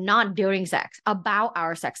 right? So not during sex, about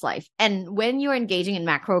our sex life. And when you're engaging in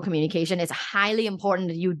macro communication, it's highly important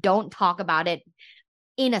that you don't talk about it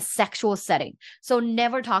in a sexual setting. So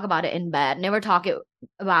never talk about it in bed. Never talk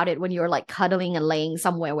about it when you're like cuddling and laying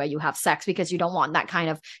somewhere where you have sex, because you don't want that kind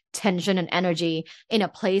of tension and energy in a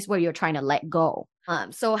place where you're trying to let go.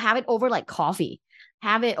 So have it over like coffee,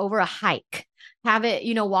 have it over a hike, have it,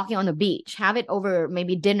 walking on the beach, have it over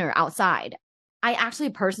maybe dinner outside. I actually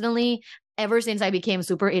personally, ever since I became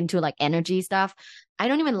super into like energy stuff, I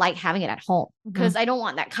don't even like having it at home because I don't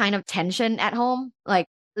want that kind of tension at home. Like,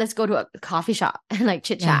 let's go to a coffee shop and like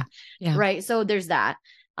chit chat. Yeah. Right. So there's that,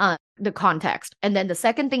 the context. And then the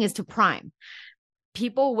second thing is to prime.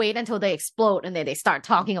 People wait until they explode and then they start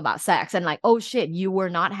talking about sex and like, oh shit, you were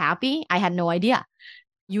not happy. I had no idea.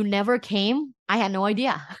 You never came. I had no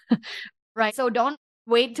idea. Right. So don't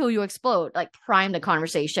wait till you explode, like prime the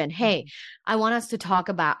conversation. Hey, I want us to talk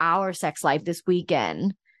about our sex life this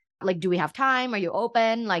weekend. Like, do we have time? Are you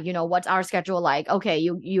open? Like, what's our schedule like? Okay,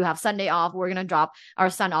 you have Sunday off. We're going to drop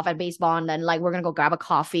our son off at baseball and then like we're going to go grab a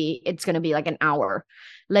coffee. It's going to be like an hour.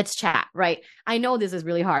 Let's chat, right? I know this is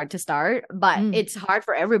really hard to start, but it's hard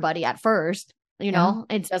for everybody at first.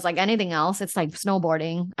 It's just like anything else. It's like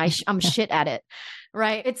snowboarding. I'm shit at it,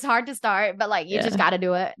 right? It's hard to start, but like you just got to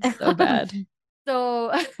do it. So bad.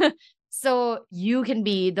 So you can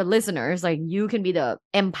be the listeners, like you can be the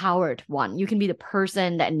empowered one. You can be the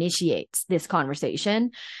person that initiates this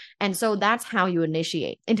conversation. And so that's how you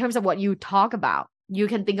initiate. In terms of what you talk about, you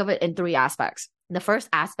can think of it in 3 aspects. The first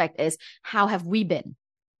aspect is, how have we been?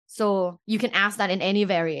 So you can ask that in any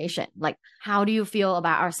variation. Like, how do you feel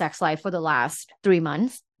about our sex life for the last 3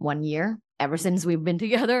 months, 1 year? Ever since we've been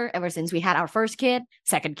together, ever since we had our first kid,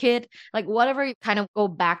 second kid, like whatever, you kind of go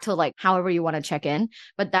back to like however you want to check in.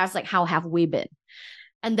 But that's like, how have we been?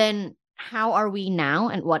 And then how are we now?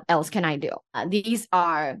 And what else can I do? These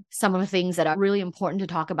are some of the things that are really important to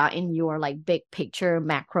talk about in your like big picture,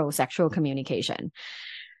 macro sexual communication.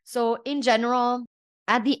 So in general,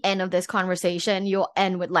 at the end of this conversation, you'll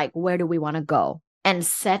end with like, where do we want to go? And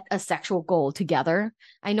set a sexual goal together.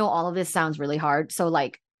 I know all of this sounds really hard. So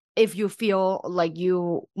like, if you feel like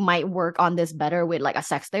you might work on this better with like a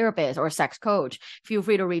sex therapist or a sex coach, feel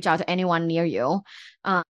free to reach out to anyone near you,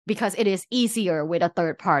 because it is easier with a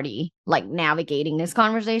third party, like navigating this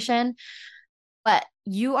conversation. But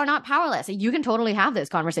you are not powerless. You can totally have this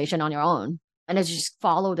conversation on your own. And it's just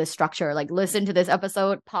follow this structure, like listen to this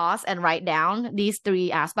episode, pause and write down these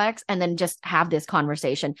 3 aspects, and then just have this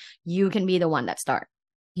conversation. You can be the one that starts.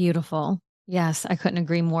 Beautiful. Yes, I couldn't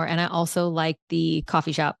agree more. And I also like the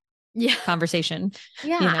coffee shop conversation.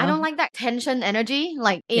 Yeah, I don't like that tension energy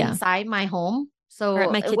like inside my home. So or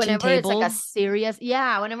at my kitchen whenever table. it's like a serious,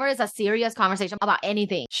 whenever it's a serious conversation about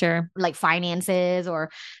anything, Sure, like finances or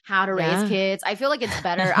how to raise kids, I feel like it's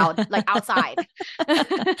better out like outside.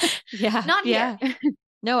 Not here.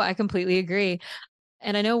 No, I completely agree.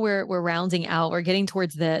 And I know we're rounding out. We're getting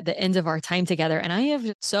towards the end of our time together. And I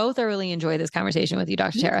have so thoroughly enjoyed this conversation with you,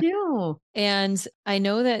 Dr. Tara. Me too. And I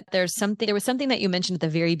know that there was something that you mentioned at the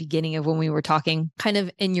very beginning of when we were talking, kind of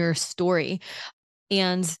in your story.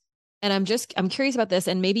 And I'm curious about this,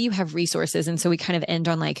 and maybe you have resources. And so we kind of end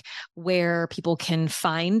on like where people can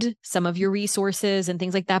find some of your resources and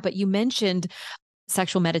things like that. But you mentioned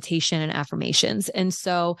sexual meditation and affirmations. And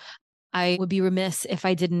so I would be remiss if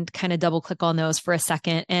I didn't kind of double click on those for a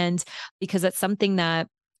second. And because that's something that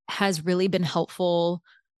has really been helpful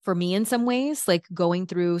for me in some ways, like going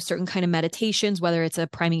through certain kind of meditations, whether it's a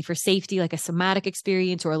priming for safety, like a somatic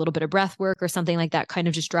experience, or a little bit of breath work or something like that, kind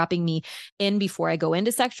of just dropping me in before I go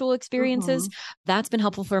into sexual experiences. That's been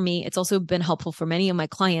helpful for me. It's also been helpful for many of my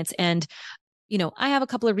clients. And, I have a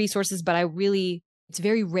couple of resources, but it's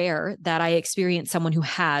very rare that I experience someone who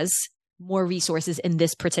has more resources in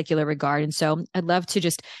this particular regard. And so I'd love to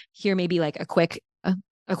just hear maybe like a quick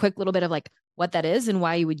little bit of like what that is and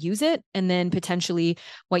why you would use it, and then potentially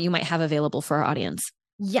what you might have available for our audience.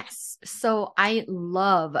 Yes. So I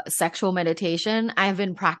love sexual meditation. I've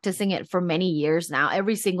been practicing it for many years now,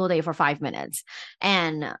 every single day for 5 minutes.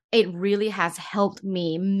 And it really has helped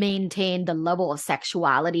me maintain the level of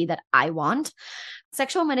sexuality that I want.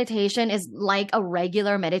 Sexual meditation is like a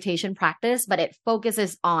regular meditation practice, but it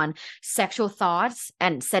focuses on sexual thoughts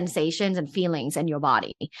and sensations and feelings in your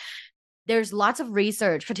body. There's lots of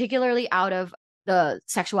research, particularly out of the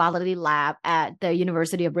sexuality lab at the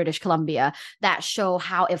University of British Columbia, that show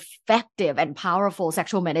how effective and powerful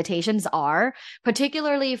sexual meditations are,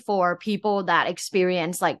 particularly for people that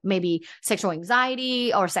experience like maybe sexual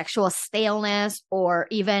anxiety or sexual staleness or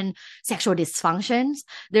even sexual dysfunctions.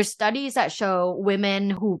 There's studies that show women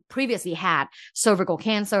who previously had cervical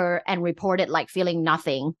cancer and reported like feeling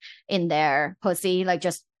nothing in their pussy, like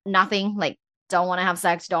just nothing, like don't want to have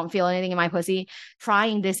sex, don't feel anything in my pussy,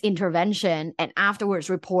 trying this intervention and afterwards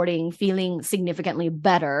reporting feeling significantly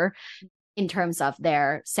better in terms of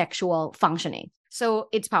their sexual functioning. So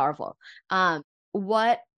it's powerful.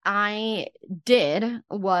 What I did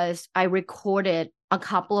was I recorded a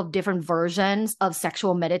couple of different versions of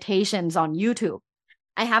sexual meditations on YouTube.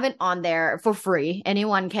 I have it on there for free.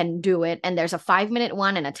 Anyone can do it. And there's a 5 minute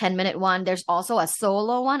one and a 10 minute one. There's also a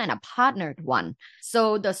solo one and a partnered one.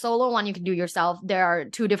 So the solo one you can do yourself. There are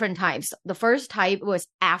two different types. The first type was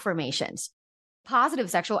affirmations. Positive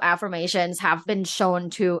sexual affirmations have been shown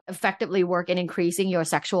to effectively work in increasing your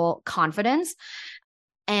sexual confidence.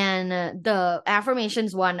 And the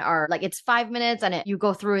affirmations one are like it's 5 minutes and you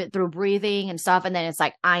go through it through breathing and stuff. And then it's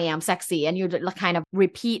like, I am sexy. And you kind of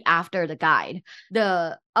repeat after the guide.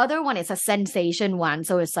 The other one is a sensation one.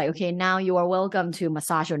 So it's like, okay, now you are welcome to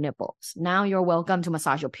massage your nipples. Now you're welcome to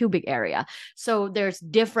massage your pubic area. So there's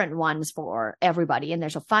different ones for everybody. And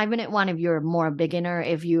there's a 5 minute one if you're more a beginner.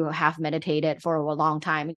 If you have meditated for a long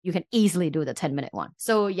time, you can easily do the 10 minute one.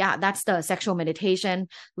 So yeah, that's the sexual meditation.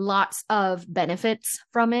 Lots of benefits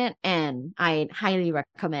from it. And I highly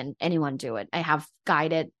recommend anyone do it. I have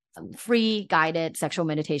free guided sexual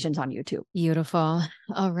meditations on YouTube. Beautiful.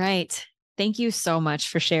 All right. Thank you so much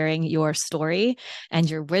for sharing your story and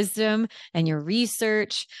your wisdom and your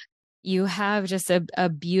research. You have just a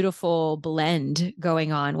beautiful blend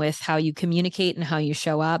going on with how you communicate and how you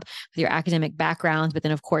show up with your academic background, but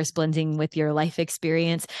then of course, blending with your life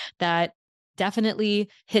experience that definitely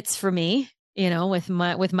hits for me. You know, with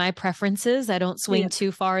my preferences, I don't swing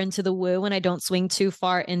too far into the woo and I don't swing too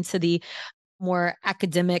far into the more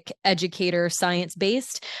academic educator science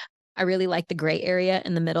based. I really like the gray area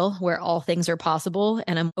in the middle where all things are possible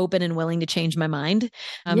and I'm open and willing to change my mind.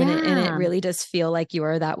 And it really does feel like you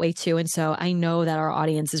are that way too. And so I know that our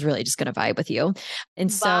audience is really just going to vibe with you. And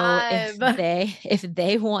so if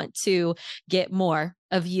they want to get more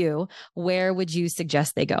of you, where would you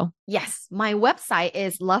suggest they go? Yes, my website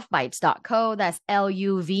is lovebites.co. That's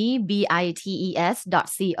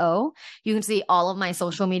LUVBITES.co. You can see all of my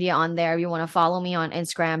social media on there. If you want to follow me on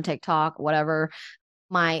Instagram, TikTok, whatever.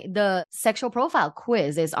 The sexual profile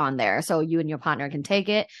quiz is on there. So you and your partner can take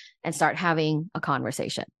it and start having a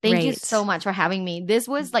conversation. Thank you so much for having me. This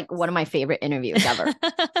was like one of my favorite interviews ever.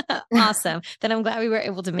 Awesome. Then I'm glad we were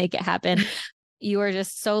able to make it happen. You are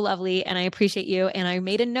just so lovely and I appreciate you. And I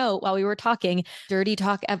made a note while we were talking, dirty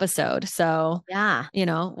talk episode. So yeah, you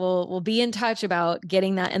know, we'll be in touch about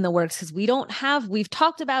getting that in the works because we've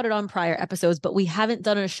talked about it on prior episodes, but we haven't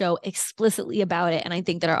done a show explicitly about it. And I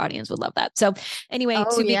think that our audience would love that. So anyway,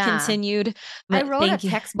 be continued. I wrote a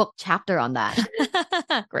textbook chapter on that.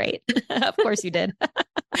 Great. Of course you did.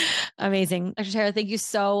 Amazing. Dr. Tara, thank you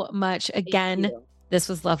so much again. This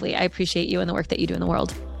was lovely. I appreciate you and the work that you do in the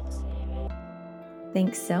world.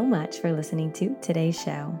 Thanks so much for listening to today's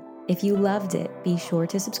show. If you loved it, be sure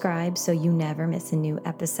to subscribe so you never miss a new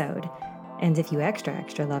episode. And if you extra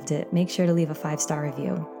loved it, make sure to leave a 5-star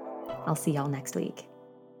review. I'll see y'all next week.